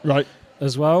ones. Right.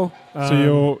 As well.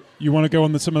 So you want to go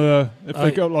on some of the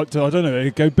they go I don't know,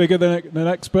 they go bigger than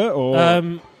expert or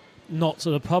not to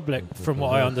the public from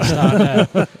what I understand.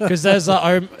 Because there's that.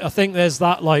 I think there's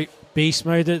that beast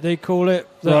mode that they call it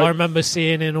that I remember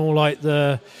seeing in all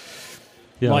the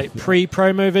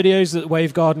pre-promo videos that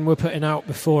Wave Garden were putting out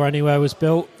before Anywhere was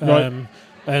built. And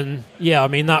I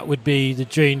mean that would be the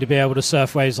dream to be able to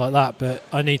surf waves like that, but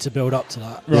I need to build up to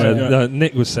that. Right.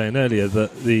 Nick was saying earlier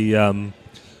that the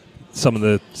some of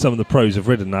the pros have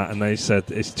ridden that and they said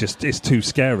it's too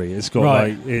scary. It's got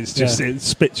it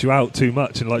spits you out too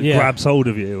much and grabs hold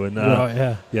of you and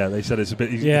they said it's a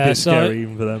bit scary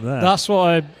even for them there. That's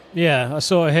what I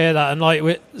sort of hear that,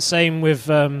 and same with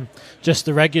just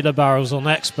the regular barrels on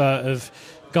expert. Of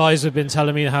guys have been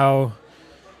telling me how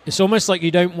it's almost like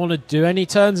you don't want to do any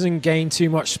turns and gain too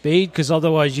much speed because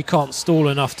otherwise you can't stall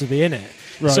enough to be in it.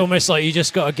 Right. It's almost like you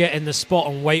just got to get in the spot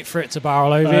and wait for it to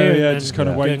barrel over you. Yeah, just kind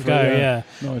of wait for it. Yeah.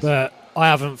 Nice. But I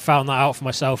haven't found that out for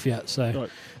myself yet. So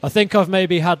I think I've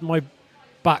maybe had my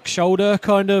back shoulder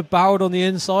kind of barreled on the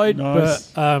inside,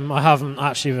 but I haven't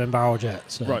actually been barreled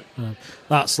yet. So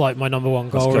that's my number one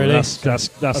goal, really. That's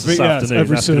this afternoon.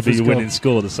 That's going to be your winning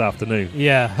score this afternoon.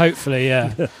 Yeah, hopefully,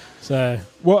 yeah. So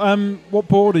what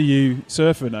board are you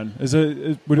surfing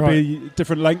then? Would it be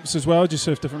different lengths as well? Do you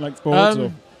surf different length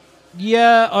boards?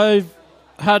 Yeah, I've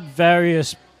had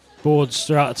various boards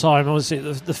throughout the time. Obviously,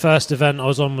 the first event I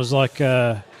was on was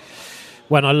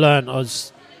when I learnt,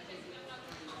 it's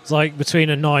between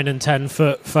a 9 and 10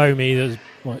 foot foamy,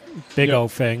 big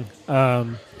old thing.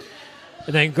 And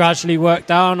then gradually worked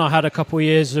down. I had a couple of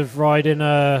years of riding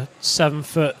a 7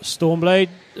 foot Stormblade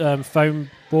foam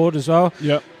board as well,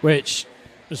 which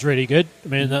was really good. I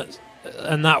mean,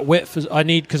 that width I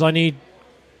need because I need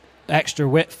extra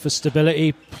width for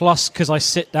stability, plus because I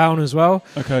sit down as well.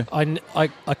 Okay.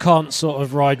 I can't sort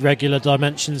of ride regular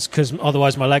dimensions because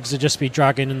otherwise my legs would just be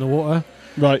dragging in the water.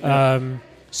 Right.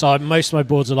 So most of my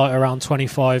boards are around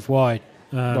 25 wide.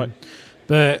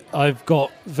 But I've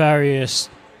got various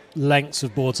lengths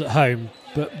of boards at home.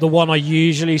 But the one I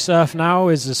usually surf now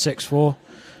is a 6'4".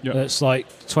 Yep. It's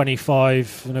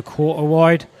 25 and a quarter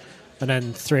wide, and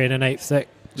then 3 1/8 thick.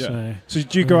 Yeah. So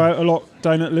do you go out a lot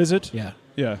down at Lizard? Yeah.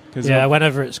 Yeah.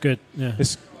 Whenever it's good. Yeah.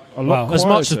 It's a lot quieter. As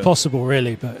much as possible,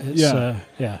 really. But it's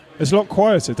it's a lot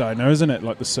quieter down there, isn't it?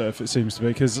 Like the surf, it seems to be.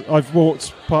 Because I've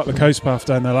walked part of the coast path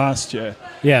down there last year.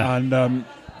 Yeah. And it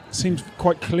seems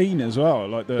quite clean as well.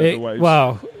 Like the waves.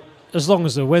 Well, as long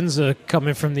as the winds are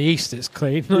coming from the east, it's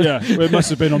clean. Yeah, well, it must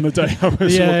have been on the day I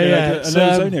was walking out. And there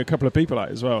was only a couple of people out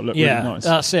as well. It looked really nice.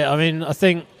 That's it. I mean, I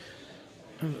think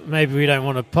maybe we don't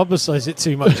want to publicise it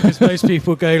too much because most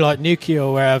people go Nuki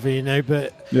or wherever,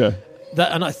 but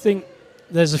and I think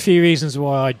there's a few reasons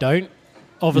why I don't.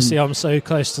 Obviously, I'm so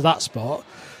close to that spot,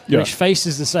 which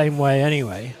faces the same way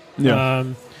anyway. Yeah.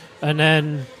 And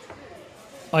then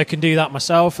I can do that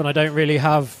myself, and I don't really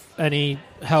have any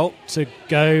help to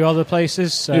go other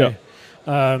places. So,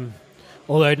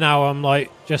 although now I'm like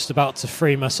just about to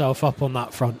free myself up on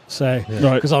that front. So,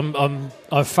 because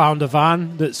I've found a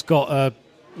van that's got a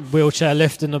wheelchair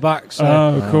lift in the back.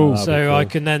 So, cool. So I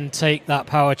can then take that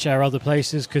power chair other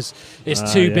places because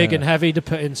it's too big and heavy to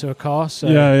put into a car. So,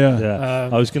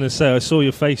 I was going to say, I saw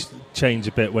your face change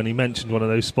a bit when he mentioned one of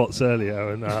those spots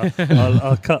earlier, and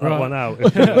I'll cut that one out.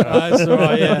 That's all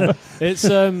right. Yeah, it's.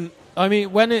 I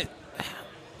mean, when it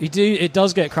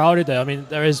does get crowded there. I mean,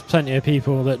 there is plenty of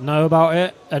people that know about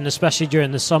it, and especially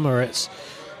during the summer, it's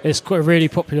quite a really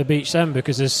popular beach then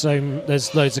because there's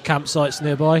loads of campsites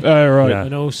nearby.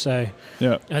 And also,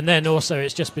 and then also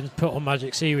it's just been put on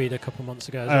Magic Seaweed a couple of months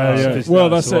ago. Well,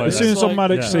 that's it. As soon as it's on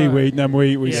Magic Seaweed, then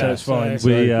we say it's fine.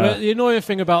 But the annoying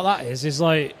thing about that is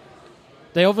like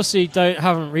they obviously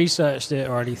haven't researched it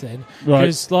or anything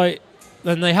because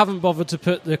then they haven't bothered to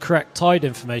put the correct tide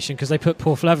information because they put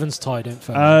Porthleven's tide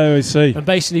info. Oh, I see. And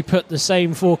basically put the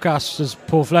same forecast as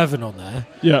Porthleven on there.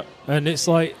 Yeah. And it's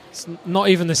like, it's not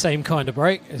even the same kind of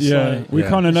break. It's we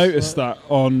kind of noticed that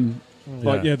on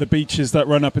the beaches that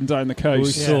run up and down the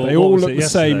coast. They all look the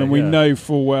same, and we know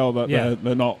full well that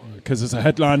they're not because there's a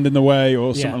headland in the way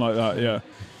or something like that. Yeah.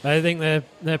 I think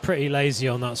they're pretty lazy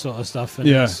on that sort of stuff.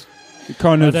 And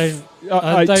kind of.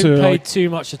 I don't pay too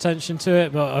much attention to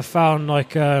it, but I found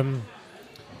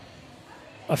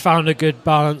a good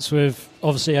balance with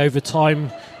obviously over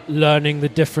time learning the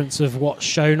difference of what's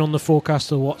shown on the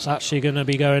forecast or what's actually going to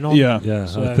be going on.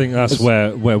 So I think that's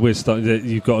where we're starting.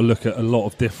 You've got to look at a lot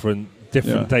of different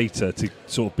data to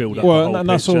sort of build up. Well, and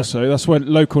that's where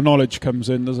local knowledge comes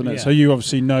in, doesn't it? So you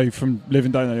obviously know from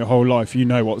living down there your whole life, you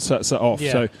know what sets that off.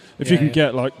 So if you can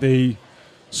get like the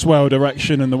swell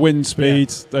direction and the wind speed,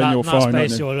 then you're fine. That's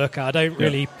basically what I look at. I don't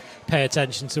really pay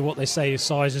attention to what they say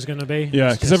size is going to be.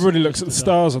 Yeah, because everybody looks at the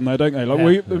stars on there, don't they?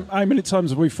 Like how many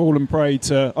times have we fallen prey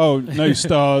to no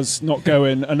stars, not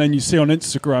going, and then you see on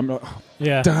Instagram,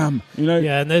 like, damn, you know?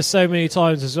 Yeah, and there's so many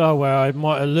times as well where I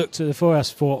might have looked at the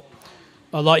forecast, thought,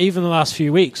 like even the last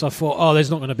few weeks, I thought, there's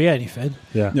not going to be anything.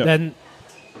 Then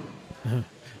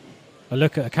I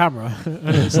look at a camera and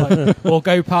it's like, or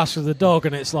go past with the dog,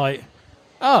 and it's like,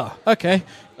 okay.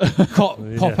 Pop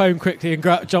home quickly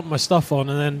and jump my stuff on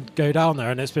and then go down there,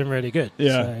 and it's been really good.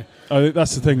 Yeah, I think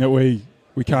that's the thing that we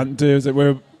can't do is that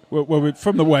we're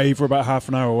from the Wave, we're about half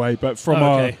an hour away, but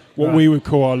from we would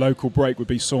call our local break would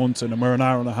be Saunton, and we're an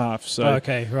hour and a half. So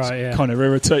it's kind of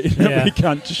irritating that we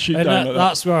can't just shoot down.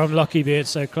 That's where I'm lucky being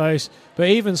so close. But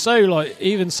even so,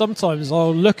 even sometimes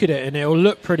I'll look at it and it'll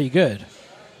look pretty good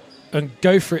and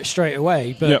go for it straight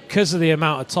away, but because of the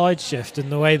amount of tide shift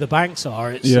and the way the banks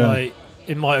are, it's like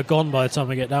it might have gone by the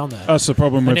time I get down there. That's the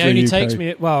problem with the UK. And it only takes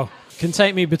me, can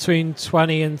take me between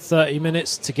 20 and 30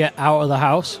 minutes to get out of the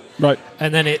house. Right.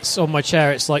 And then it's on my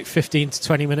chair, it's like 15 to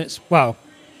 20 minutes. Well,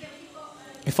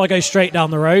 if I go straight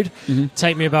down the road,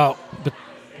 take me about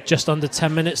just under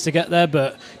 10 minutes to get there,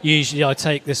 but usually I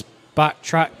take this back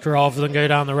track rather than go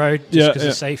down the road just because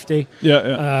of safety.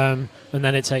 And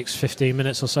then it takes 15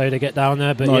 minutes or so to get down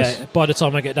there. But by the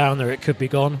time I get down there, it could be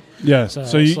gone. Yeah.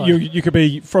 So you could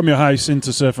be from your house into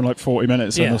surfing like 40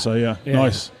 minutes.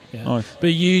 Nice.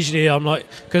 But usually I'm like,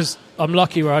 because I'm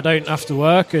lucky where I don't have to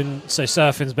work, and so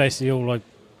surfing's basically all I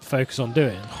focus on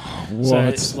doing. What? So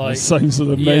it's like, that sounds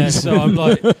amazing. Yeah, so I'm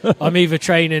like, I'm either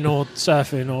training or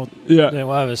surfing or doing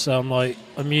whatever. So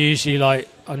I'm usually like,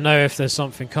 I know if there's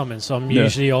something coming, so I'm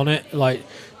usually on it, like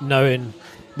knowing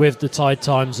with the tide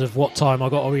times of what time I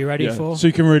got to be ready for. So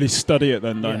you can really study it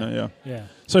then, don't you? Yeah.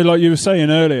 So like you were saying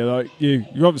earlier, like you're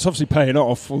obviously paying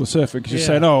off all the surfing because you're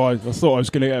saying, I thought I was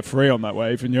going to get a 3 on that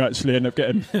wave, and you actually end up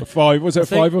getting a 5. Was it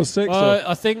 5 or 6?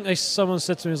 I think someone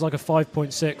said to me it was like a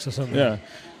 5.6 or something. Yeah.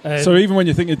 So even when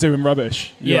you think you're doing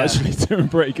rubbish, you're actually doing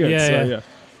pretty good.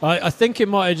 I think it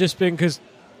might have just been because,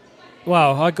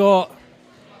 I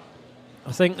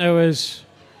think there was,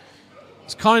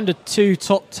 it's kind of 2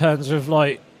 top turns with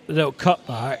like a little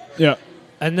cutback. Yeah.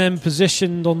 And then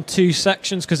positioned on 2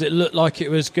 sections because it looked like it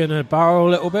was going to barrel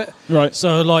a little bit. Right.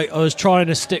 So like I was trying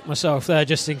to stick myself there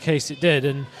just in case it did.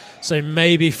 And so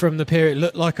maybe from the pier it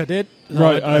looked like I did.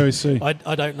 Right, I always see. I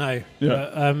don't know.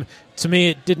 Yeah. But, to me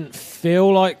it didn't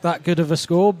feel like that good of a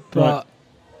score, but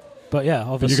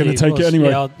obviously but you're going to take it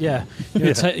anyway.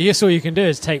 Yes, all you can do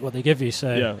is take what they give you.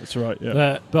 So yeah, that's right.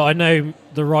 Yeah. But I know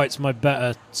the right's my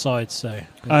better side. So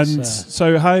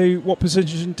what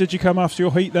position did you come after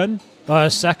your heat then?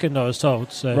 Second, I was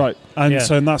told. So. Right, and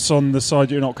so that's on the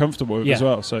side you're not comfortable with as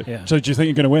well. So, so do you think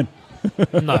you're going to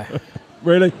win? No.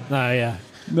 Really? No, yeah.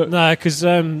 No, because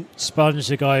Sponge,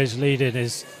 the guy who's leading,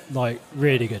 is like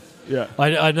really good. Yeah.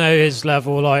 I know his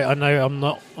level. Like I know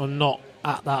I'm not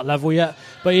at that level yet,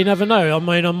 but you never know. I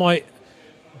mean, I might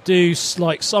do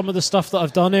like some of the stuff that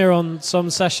I've done here on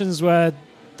some sessions where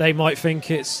they might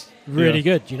think it's really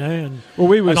good, you know. And,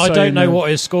 I don't know what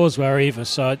his scores were either,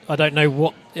 so I don't know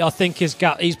what. I think he's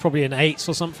probably in 8s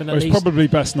or something at least. It's probably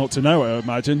best not to know it, I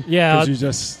imagine. Yeah, because you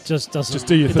just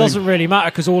do your thing. It doesn't really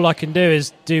matter because all I can do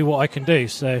is do what I can do.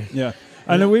 So yeah,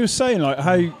 and we were saying like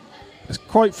how it's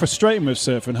quite frustrating with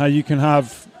surfing how you can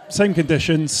have same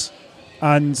conditions.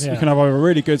 And you can have either a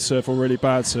really good surf or really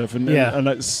bad surf, and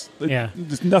there's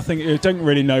nothing. You don't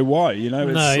really know why, you know.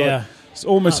 It's it's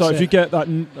almost like if you get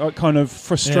that kind of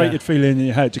frustrated feeling in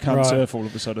your head, you can't surf all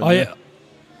of a sudden.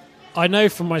 I know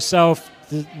for myself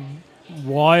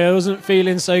why I wasn't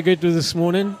feeling so good with this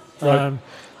morning. Right.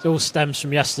 It all stems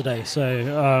from yesterday.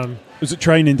 So was it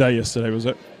training day yesterday? Was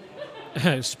it?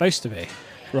 It was supposed to be.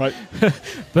 Right.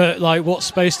 But like what's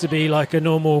supposed to be like a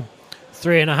normal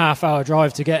 3.5 hour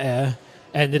drive to get here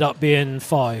ended up being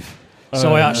 5.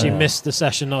 So I actually missed the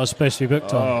session that I was supposed to be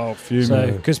booked on. Oh, phew.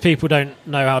 So because people don't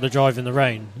know how to drive in the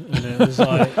rain. And it was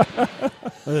like,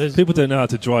 people don't know how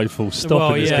to drive full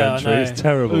stop in this country. It's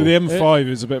terrible. The M5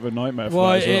 is a bit of a nightmare for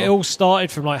that as well. It all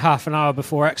started from like half an hour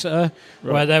before Exeter,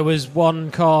 where there was one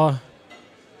car,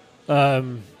 I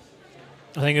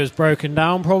think it was broken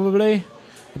down probably.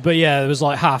 But yeah, it was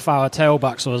like half hour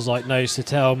tailback, so I was like nose to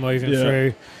tail moving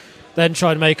through. Then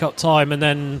tried to make up time, and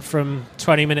then from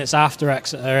 20 minutes after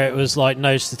Exeter, it was like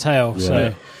nose to tail.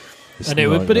 Yeah. So,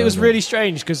 it was really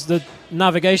strange because the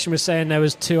navigation was saying there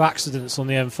was 2 accidents on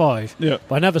the M5. Yeah,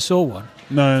 but I never saw one.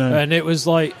 No. And it was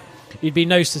like you'd be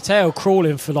nose to tail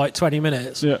crawling for like 20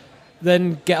 minutes. Yeah.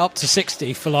 Then get up to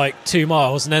 60 for like 2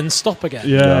 miles, and then stop again.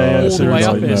 Yeah, all the way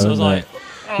up here. So I was like,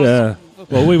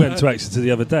 Well, we went to Exeter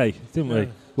the other day, didn't we?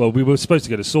 Well, we were supposed to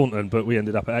go to Saunton, but we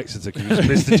ended up at Exeter because we just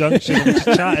missed the junction and we were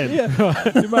just chatting.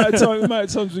 The amount of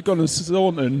times we've gone to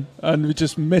Saunton and we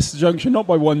just missed the junction, not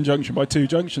by one junction, by 2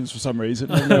 junctions for some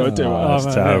reason. I have no idea why.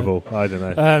 That's terrible. I don't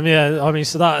know. I mean,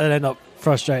 so that ended up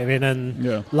frustrating me. And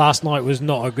then last night was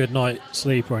not a good night's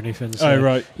sleep or anything. So,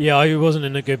 right. Yeah, I wasn't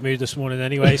in a good mood this morning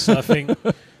anyway, so I think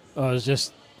I was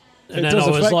just... And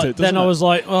then I was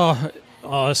like, oh,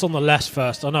 it's on the left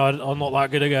first. I know I'm not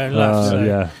that good at going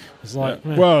left. It's like,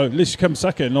 well, at least you come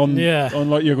second on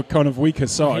like your kind of weaker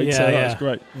side, so that's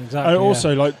great. Exactly. And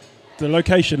also, like the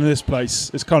location of this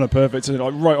place is kind of perfect. It's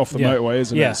like right off the motorway,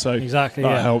 isn't it? So exactly.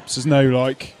 That helps. There's no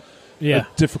like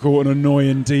difficult and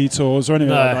annoying detours or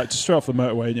anything like that. Just straight off the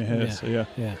motorway and you're here. So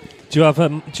Do you have?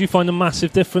 Do you find a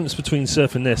massive difference between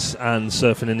surfing this and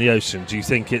surfing in the ocean? Do you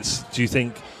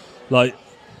think like?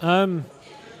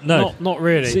 No, not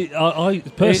really. See, I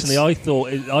personally,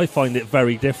 I find it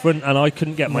very different, and I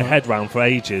couldn't get my head round for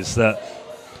ages that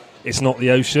it's not the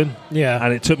ocean. Yeah,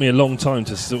 and it took me a long time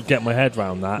to sort of get my head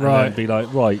round that, and then be like,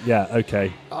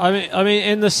 okay. I mean,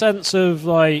 in the sense of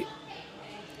like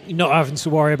not having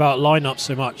to worry about lineup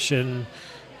so much and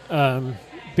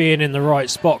being in the right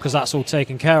spot because that's all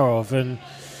taken care of, and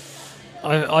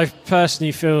I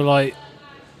personally feel like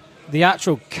the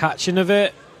actual catching of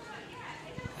it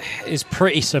is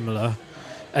pretty similar,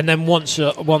 and then once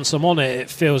I'm on it, it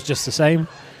feels just the same.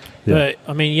 But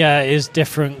I mean, it is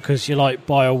different because you're like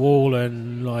by a wall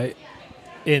and like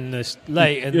in this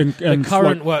lake, and the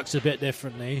current works a bit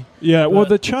differently. Yeah, well,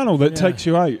 the channel that takes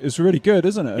you out is really good,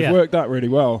 isn't it? It worked out really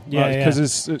well. Because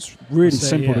it's really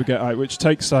simple to get out, which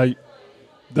takes out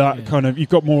that kind of. You've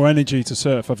got more energy to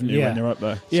surf, haven't you, when you're up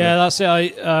there? Yeah, that's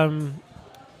it.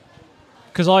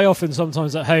 Because I often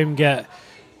sometimes at home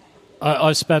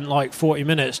I've spent like 40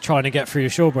 minutes trying to get through a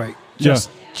shore break just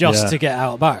to get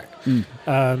out back.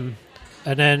 And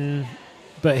then,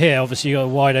 but here obviously you got a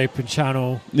wide open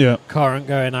channel, current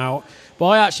going out. But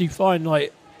I actually find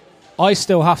like I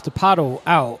still have to paddle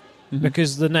out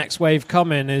because the next wave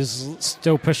coming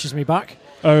still pushes me back.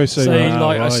 Oh, so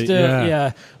I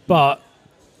still but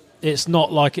it's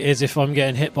not like it is if I'm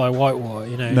getting hit by whitewater,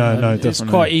 you know. No, definitely. It's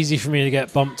quite easy for me to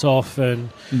get bumped off and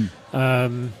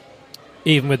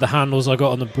even with the handles I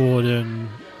got on the board, and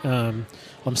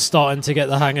I'm starting to get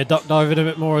the hang of duck diving a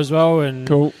bit more as well.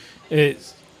 And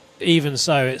it's even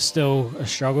so, it's still a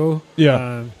struggle.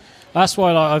 Yeah, that's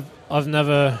why like I've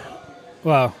never.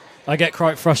 Well, I get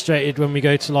quite frustrated when we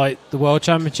go to like the World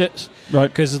Championships, right?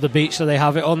 Because of the beach that they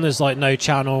have it on. There's like no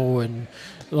channel, and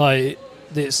like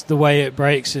it's the way it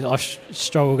breaks. I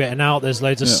struggle getting out. There's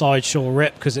loads of side shore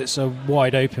rip because it's a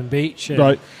wide open beach. And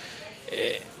right.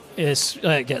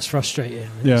 it gets frustrating.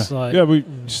 Yeah, It's like, we're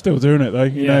still doing it though.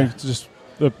 You know, just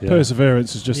the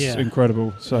perseverance is just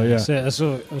incredible. So that's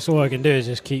all I can do is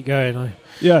just keep going.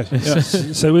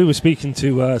 So we were speaking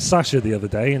to Sasha the other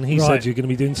day, and he said you're going to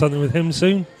be doing something with him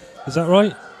soon. Is that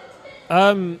right?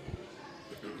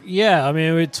 Yeah, I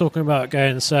mean, we're talking about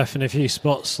going surfing a few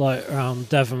spots like around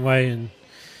Devon Way, and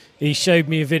he showed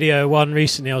me a video one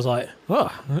recently. I was like,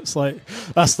 oh, that's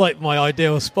like my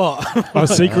ideal spot. A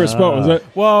secret spot, was it?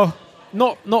 Well,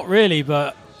 not really,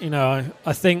 but you know,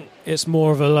 I think it's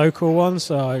more of a local one,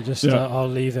 so I just I'll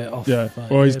leave it off. Yeah,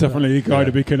 well, he's definitely a guy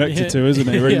to be connected to, isn't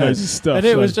he? Really knows his stuff. And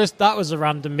it was that was a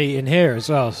random meeting here as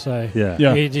well. So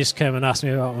he just came and asked me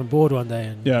about my board one day.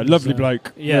 And lovely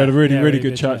bloke. We had a really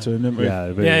good chat to him, didn't we?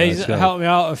 Yeah, he's helped me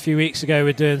out a few weeks ago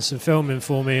with doing some filming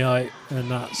for me, and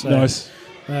that. So, nice.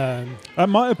 That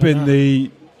might have been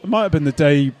the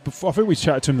day before. I think we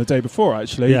chatted to him the day before.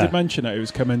 Actually, he did mention it. He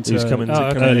was coming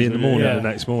early in the morning. The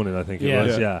next morning, I think it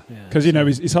was. Because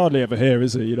he's hardly ever here,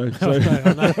 is he? You know. So.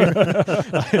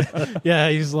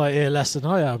 He's like here less than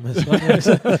I am.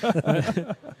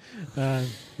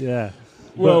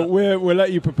 Well, we'll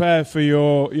let you prepare for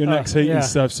your next heat and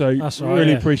stuff. So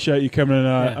really appreciate you coming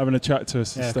and having a chat to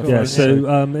us and stuff. Yeah.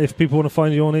 So if people want to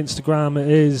find you on Instagram, it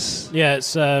is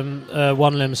it's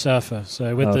One Limb Surfer.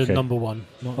 So with the number one.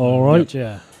 All right.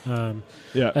 And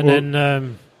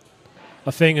then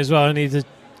I think as well I need to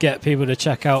get people to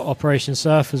check out Operation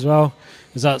Surf as well,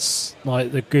 because that's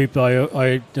like the group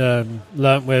I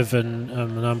learnt with and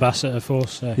an ambassador for.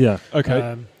 So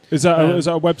okay. Is that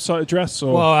a website address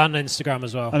or? Well, and Instagram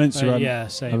as well. And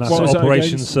Instagram, same. And that's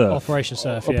Operation Surf. Operation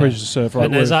Surf. Operation Surf. Right.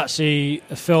 And there's actually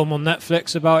a film on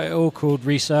Netflix about it all called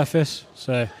Resurface.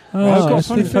 So I've got a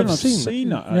funny feeling I've seen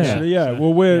that actually. Yeah.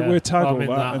 Well, we're tagged all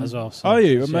that as well. So. Are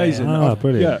you amazing?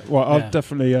 Brilliant. Yeah. Well, I'll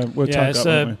definitely we'll tag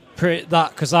that.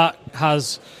 Because that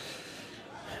has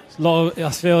a lot of, I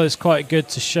feel it's quite good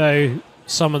to show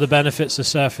some of the benefits of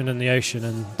surfing in the ocean,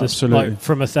 and just like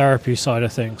from a therapy side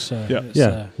of things.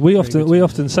 So we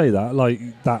often say that,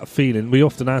 like that feeling. We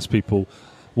often ask people,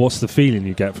 "What's the feeling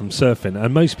you get from surfing?"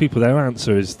 And most people, their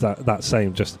answer is that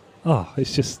same, just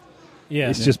it's just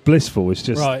just blissful. It's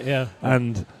just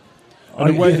and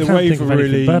the Wave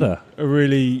are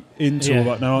really into all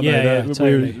that now, aren't they?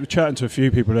 Totally. We're chatting to a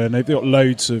few people there, and they've got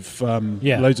loads of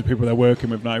people they're working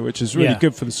with now, which is really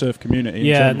good for the surf community.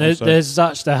 And there has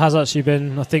actually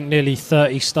been, I think, nearly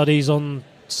 30 studies on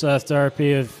surf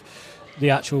therapy of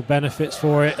the actual benefits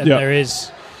for it, and there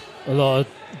is a lot of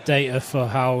data for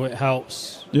how it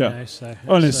helps.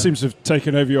 And it seems to have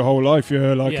taken over your whole life.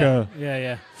 You're like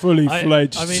a fully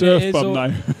fledged surf bum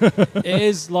now. It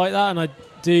is like that, and I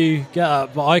do get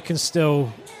that, but I can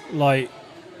still, like,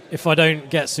 if I don't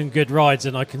get some good rides,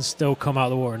 then I can still come out of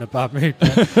the water in a bad mood.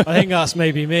 I think that's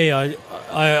maybe me. I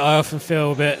often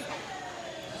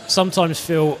sometimes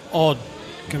feel odd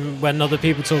when other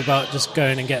people talk about just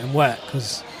going and getting wet,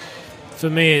 because for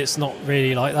me it's not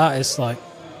really like that. It's like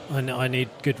I need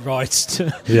good rides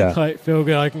to like, feel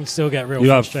good. I can still get real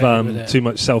frustrated with it. Too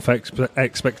much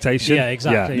self-expectation. Yeah,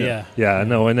 exactly. Yeah.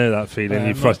 No, I know that feeling.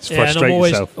 You frustrate and I'm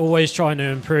yourself. Always trying to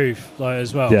improve, like,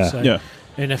 as well.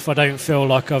 And if I don't feel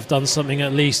like I've done something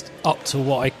at least up to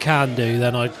what I can do,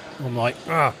 then I'm like,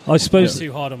 I suppose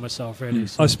too hard on myself, really.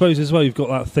 So. I suppose as well, you've got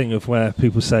that thing of where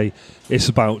people say it's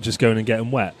about just going and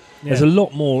getting wet. There's a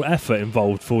lot more effort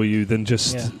involved for you than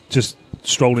just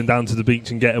strolling down to the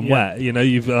beach and getting wet. You know,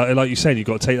 you've like you're saying, you've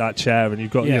got to take that chair, and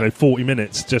you've got 40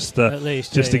 minutes just at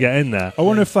least to get in there. I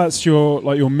wonder if that's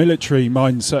your military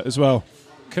mindset as well.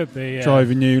 Could be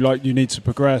driving you, like, you need to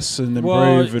progress and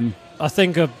improve. And I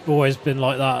think I've always been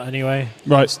like that anyway.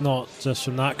 Right. It's not just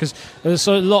from that, because there's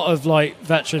a lot of like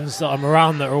veterans that I'm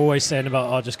around that are always saying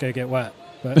about, I'll just go get wet,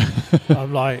 but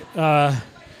I'm like, I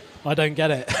don't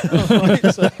get it.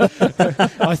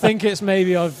 I think it's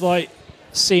maybe I've like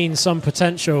seen some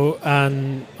potential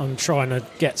and I'm trying to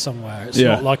get somewhere. It's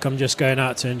not like I'm just going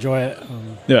out to enjoy it.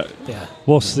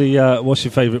 What's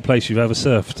your favourite place you've ever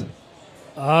surfed?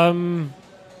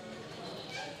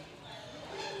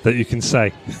 That you can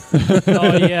say. It's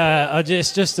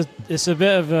a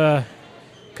bit of a,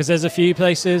 because there's a few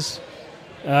places,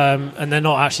 and they're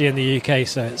not actually in the UK,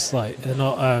 so it's like they're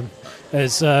not.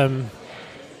 There's. Well,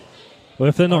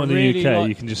 if they're not in the UK,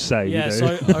 you can just say. Yeah,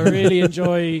 so I really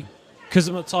enjoy, because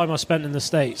of the time I spent in the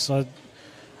States. I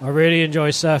really enjoy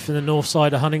surfing the north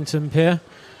side of Huntington Pier.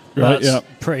 That's a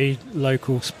pretty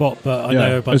local spot, but I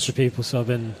know a bunch of people, so I've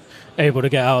been able to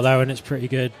get out there, and it's pretty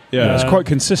good. It's quite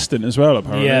consistent as well,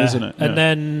 apparently, isn't it? And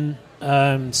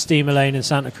then Steamer Lane in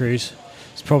Santa Cruz,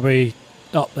 it's probably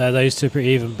up there. Those two are pretty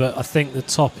even, but I think the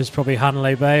top is probably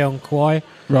Hanalei Bay on Kauai.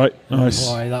 Right, nice.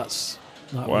 Kauai, that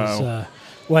was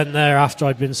went there after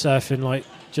I'd been surfing like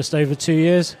just over 2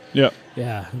 years. Yeah,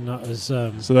 and that was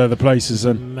so they're the places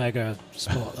then. Mega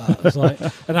spot. That was like,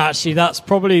 and actually that's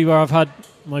probably where I've had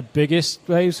my biggest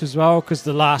waves as well, because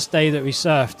the last day that we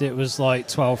surfed it was like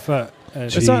 12 foot.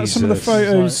 Is that some of the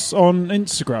photos on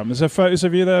Instagram? Is there photos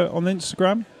of you there on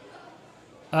Instagram?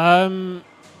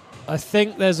 I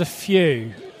think there's a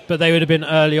few, but they would have been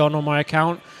early on my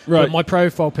account. Right. But my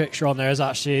profile picture on there is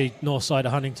actually north side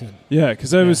of Huntington. Yeah,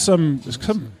 because there's some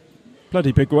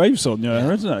bloody big waves on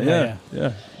there, isn't it?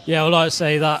 Yeah. Yeah, well, I'd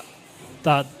say that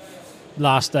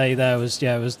last day there was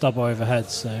it was double overhead.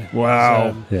 So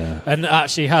wow. And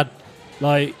actually had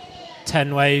like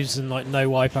 10 waves and like no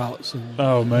wipeouts. And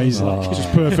amazing!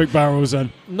 Just perfect barrels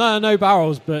then. No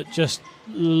barrels, but just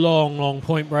long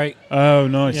point break. Oh,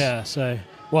 nice. Yeah, so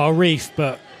a reef,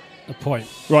 but a point,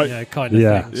 right? Kind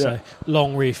of thing. So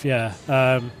long reef,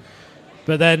 but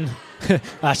then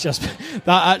that's just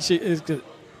that actually is good.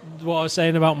 What I was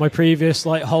saying about my previous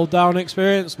like hold down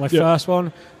experience, my first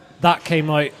one, that came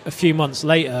like a few months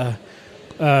later,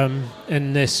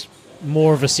 in this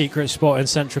more of a secret spot in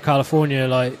Central California,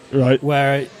 like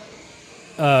where it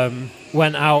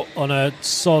went out on a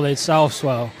solid south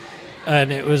swell,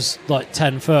 and it was like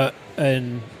 10 foot,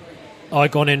 and I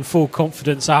gone in full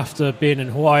confidence after being in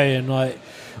Hawaii, and like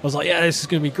I was like, this is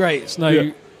gonna be great. It's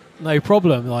no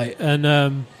problem. Like,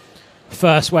 and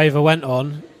first wave I went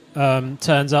on.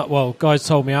 Turns out, guys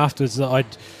told me afterwards that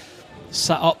I'd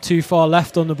sat up too far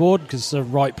left on the board because it's the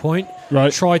right point.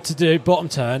 Right. Tried to do bottom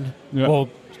turn,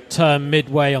 turn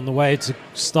midway on the way to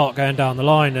start going down the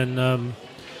line, and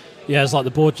it's like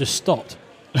the board just stopped,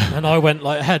 and I went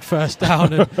like head first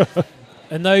down,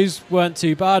 and those weren't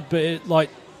too bad, but it, like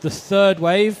the third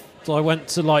wave, so I went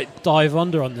to like dive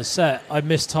under on the set. I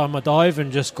mistimed my dive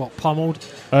and just got pummeled.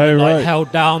 Like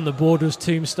held down, the board was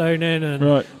tombstoning,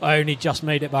 and I only just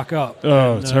made it back up.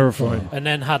 Terrifying. And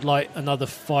then had like another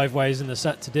 5 waves in the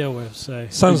set to deal with. So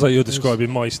sounds like you're describing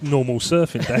my normal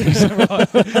surfing days.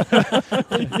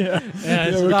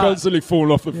 So we're constantly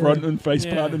falling off the front and face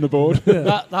planting the board.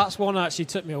 That's one that actually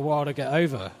took me a while to get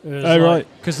over.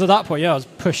 Because at that point, I was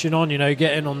pushing on,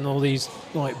 getting on all these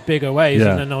like bigger waves,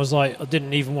 and then I was like, I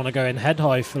didn't even want to go in head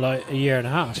high for like a year and a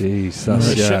half. Jeez,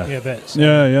 that's shook me a bit.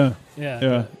 So.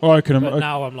 Yeah. Well, I can. But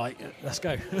now I'm like, let's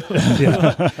go.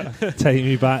 Take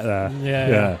me back there.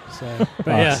 Yeah. So,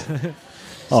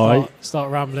 but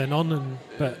start rambling on,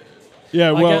 I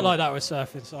get like that with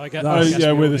surfing. So I get.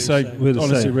 We're the same.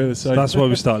 Honestly, we're the same. That's why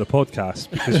we started a podcast,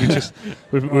 because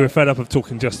we were fed up of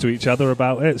talking just to each other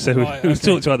about it. So we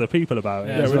talk to other people about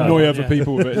it. We annoy other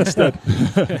people with it instead.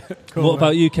 Cool, what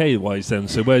about UK wise then?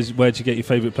 So where'd you get your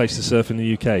favourite place to surf in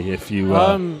the UK? If you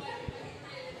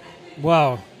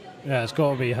it's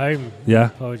got to be home.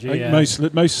 Apology, most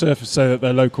surfers say that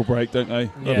they're local break, don't they?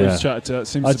 I've chatted to that.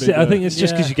 Seems to be. I think it's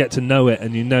just because you get to know it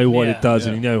and you know what it does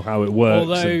and you know how it works.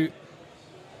 Although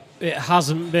it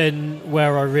hasn't been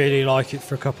where I really like it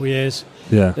for a couple of years.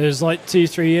 Yeah. It was like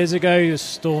 2-3 years ago, a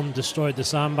storm destroyed the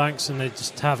sandbanks and they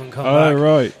just haven't come back.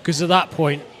 Right. Because at that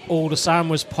point, all the sand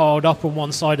was piled up on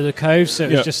one side of the cove, so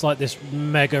it was just like this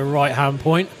mega right-hand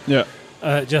point. Yeah.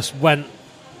 It just went...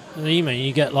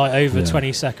 you get like over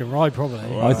 20-second ride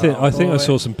probably. Wow. I think I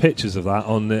saw some pictures of that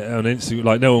on Instagram.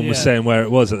 Like no one was saying where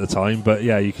it was at the time, but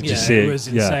you could just see it. It was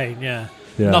insane. Yeah.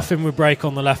 Nothing would break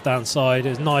on the left-hand side. It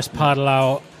was nice paddle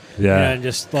out. And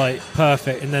just like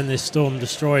perfect. And then this storm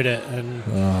destroyed it, and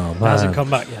it hasn't come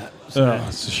back yet. So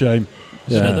it's a shame.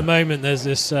 So at the moment, there's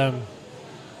this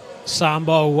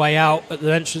sandbar way out at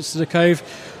the entrance to the cove.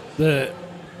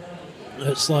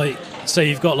 It's like, so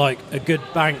you've got like a good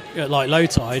bank at like low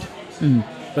tide,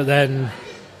 but then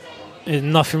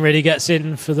nothing really gets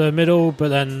in for the middle, but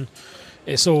then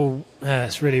it's all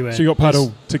it's really weird. So you got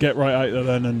paddle to get right out there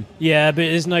then, and but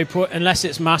there's no point unless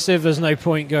it's massive. There's no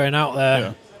point going out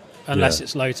there unless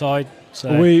it's low tide.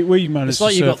 So we managed. It's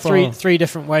like you've got three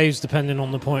different waves depending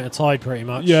on the point of tide, pretty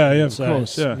much. Of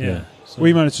course. So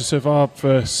we managed to surf our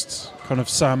first kind of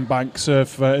sandbank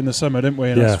surf in the summer, didn't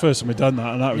we? And that's the first time we'd done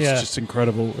that, and that was just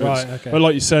incredible. But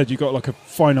like you said, you got like a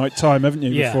finite time, haven't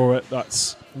you, before it?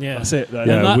 That's it. Then.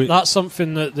 And that's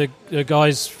something that the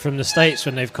guys from the States,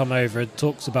 when they've come over, had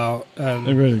talked about.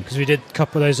 Because we did a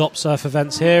couple of those op surf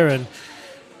events here, and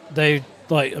they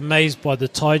like amazed by the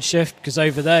tide shift, because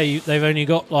over there they've only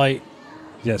got like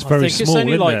it's very small. It's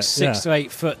only like 6 to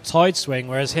 8 foot tide swing,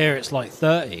 whereas here it's like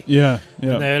 30. And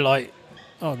they're like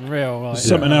unreal. Like,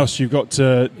 something else you've got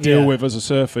to deal with as a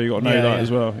surfer. You've got to know that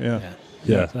as well.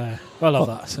 Yeah. So, I love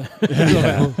that. So.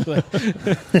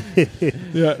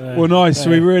 Yeah. Well, nice.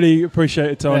 We really appreciate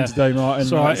your time today, Martin.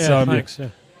 That's all right. Yeah, thanks. Yeah.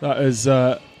 That is,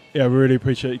 we really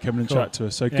appreciate you coming and chat to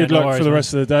us. So good no luck worries, for the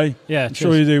rest of the day. Yeah, I'm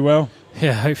sure you do well.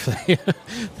 Yeah, hopefully.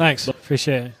 Thanks.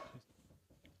 Appreciate it.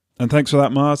 And thanks for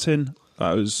that, Martin.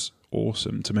 That was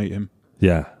awesome to meet him.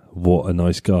 Yeah, what a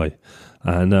nice guy.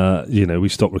 And, we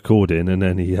stopped recording and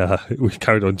then we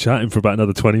carried on chatting for about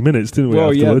another 20 minutes, didn't we,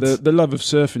 afterwards? Yeah, the love of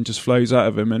surfing just flows out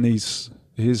of him, and he's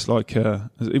like,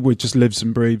 he just lives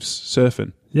and breathes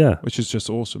surfing. Yeah. Which is just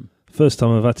awesome. First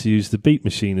time I've had to use the beat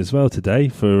machine as well today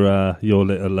for your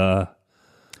little...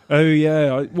 Oh,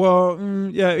 yeah.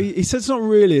 He said it's not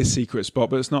really a secret spot,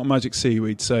 but it's not magic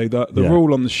seaweed. So the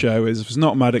rule on the show is if it's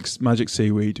not magic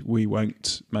seaweed, we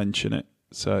won't mention it.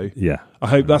 So I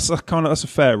hope that's a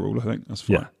fair rule, I think. That's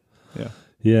fine.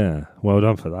 Yeah, well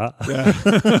done for that.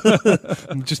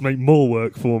 Yeah. Just make more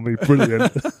work for me.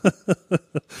 Brilliant.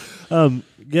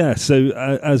 So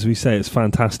as we say, it's a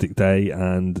fantastic day,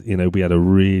 and we had a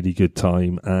really good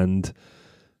time, and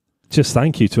just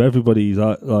thank you to everybody.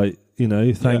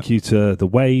 Thank you to the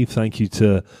Wave, thank you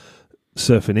to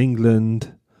Surfing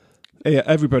England. Yeah,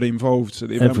 everybody involved at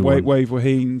the event. Wave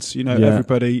Waheens,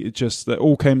 everybody, that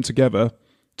all came together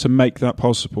to make that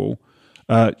possible.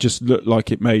 Just looked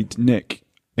like it made Nick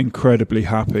incredibly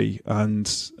happy, and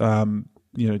the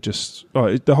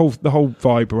whole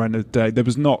vibe around the day. There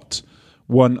was not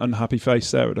one unhappy face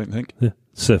there, I don't think. Yeah.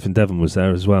 Surfing Devon was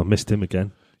there as well. Missed him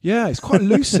again. Yeah, he's quite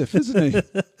elusive, isn't he?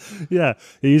 Yeah,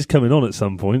 he is coming on at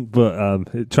some point,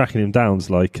 but tracking him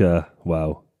down's like, yeah,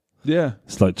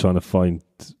 it's like trying to find.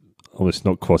 Oh, it's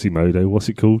not Quasimodo. What's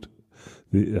it called?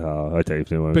 I don't even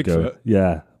know where I'm going. Bigfoot.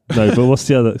 Yeah. No, but what's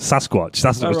the other? Sasquatch.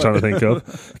 That's what I was trying to think of.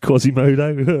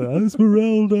 Quasimodo.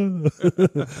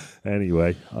 Esmeralda.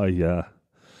 Anyway, I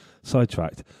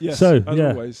sidetracked. Yes,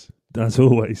 always. As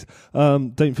always.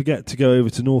 Don't forget to go over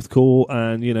to North Core,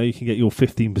 and you can get your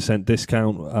 15%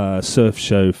 discount, Surf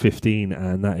Show 15,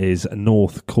 and that is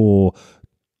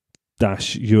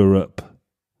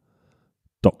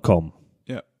northcore-europe.com.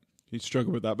 You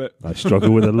struggle with that bit. I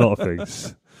struggle with a lot of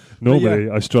things. Normally,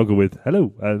 I struggle with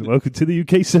hello and welcome to the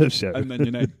UK Surf Show. And then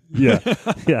your name. Yeah.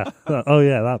 Oh,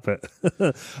 yeah, that bit.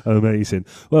 Amazing.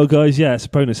 Well, guys, it's a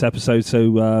bonus episode,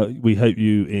 so we hope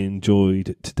you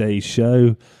enjoyed today's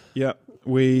show. Yeah,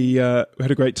 we had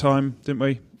a great time, didn't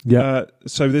we? Yeah.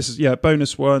 So this is,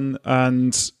 bonus one,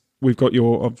 and we've got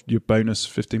your bonus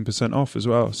 15% off as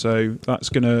well. So that's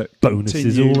going to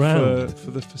continue all round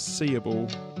for the foreseeable.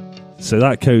 So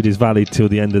that code is valid till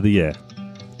the end of the year.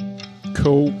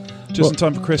 Cool. In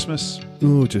time for Christmas.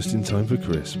 Oh, just in time for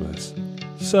Christmas.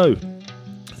 So,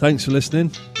 thanks for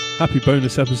listening. Happy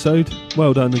bonus episode.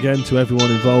 Well done again to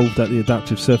everyone involved at the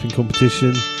Adaptive Surfing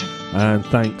Competition. And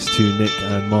thanks to Nick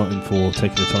and Martin for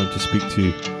taking the time to speak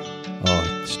to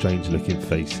our strange looking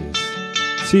faces.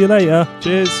 See you later.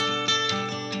 Cheers.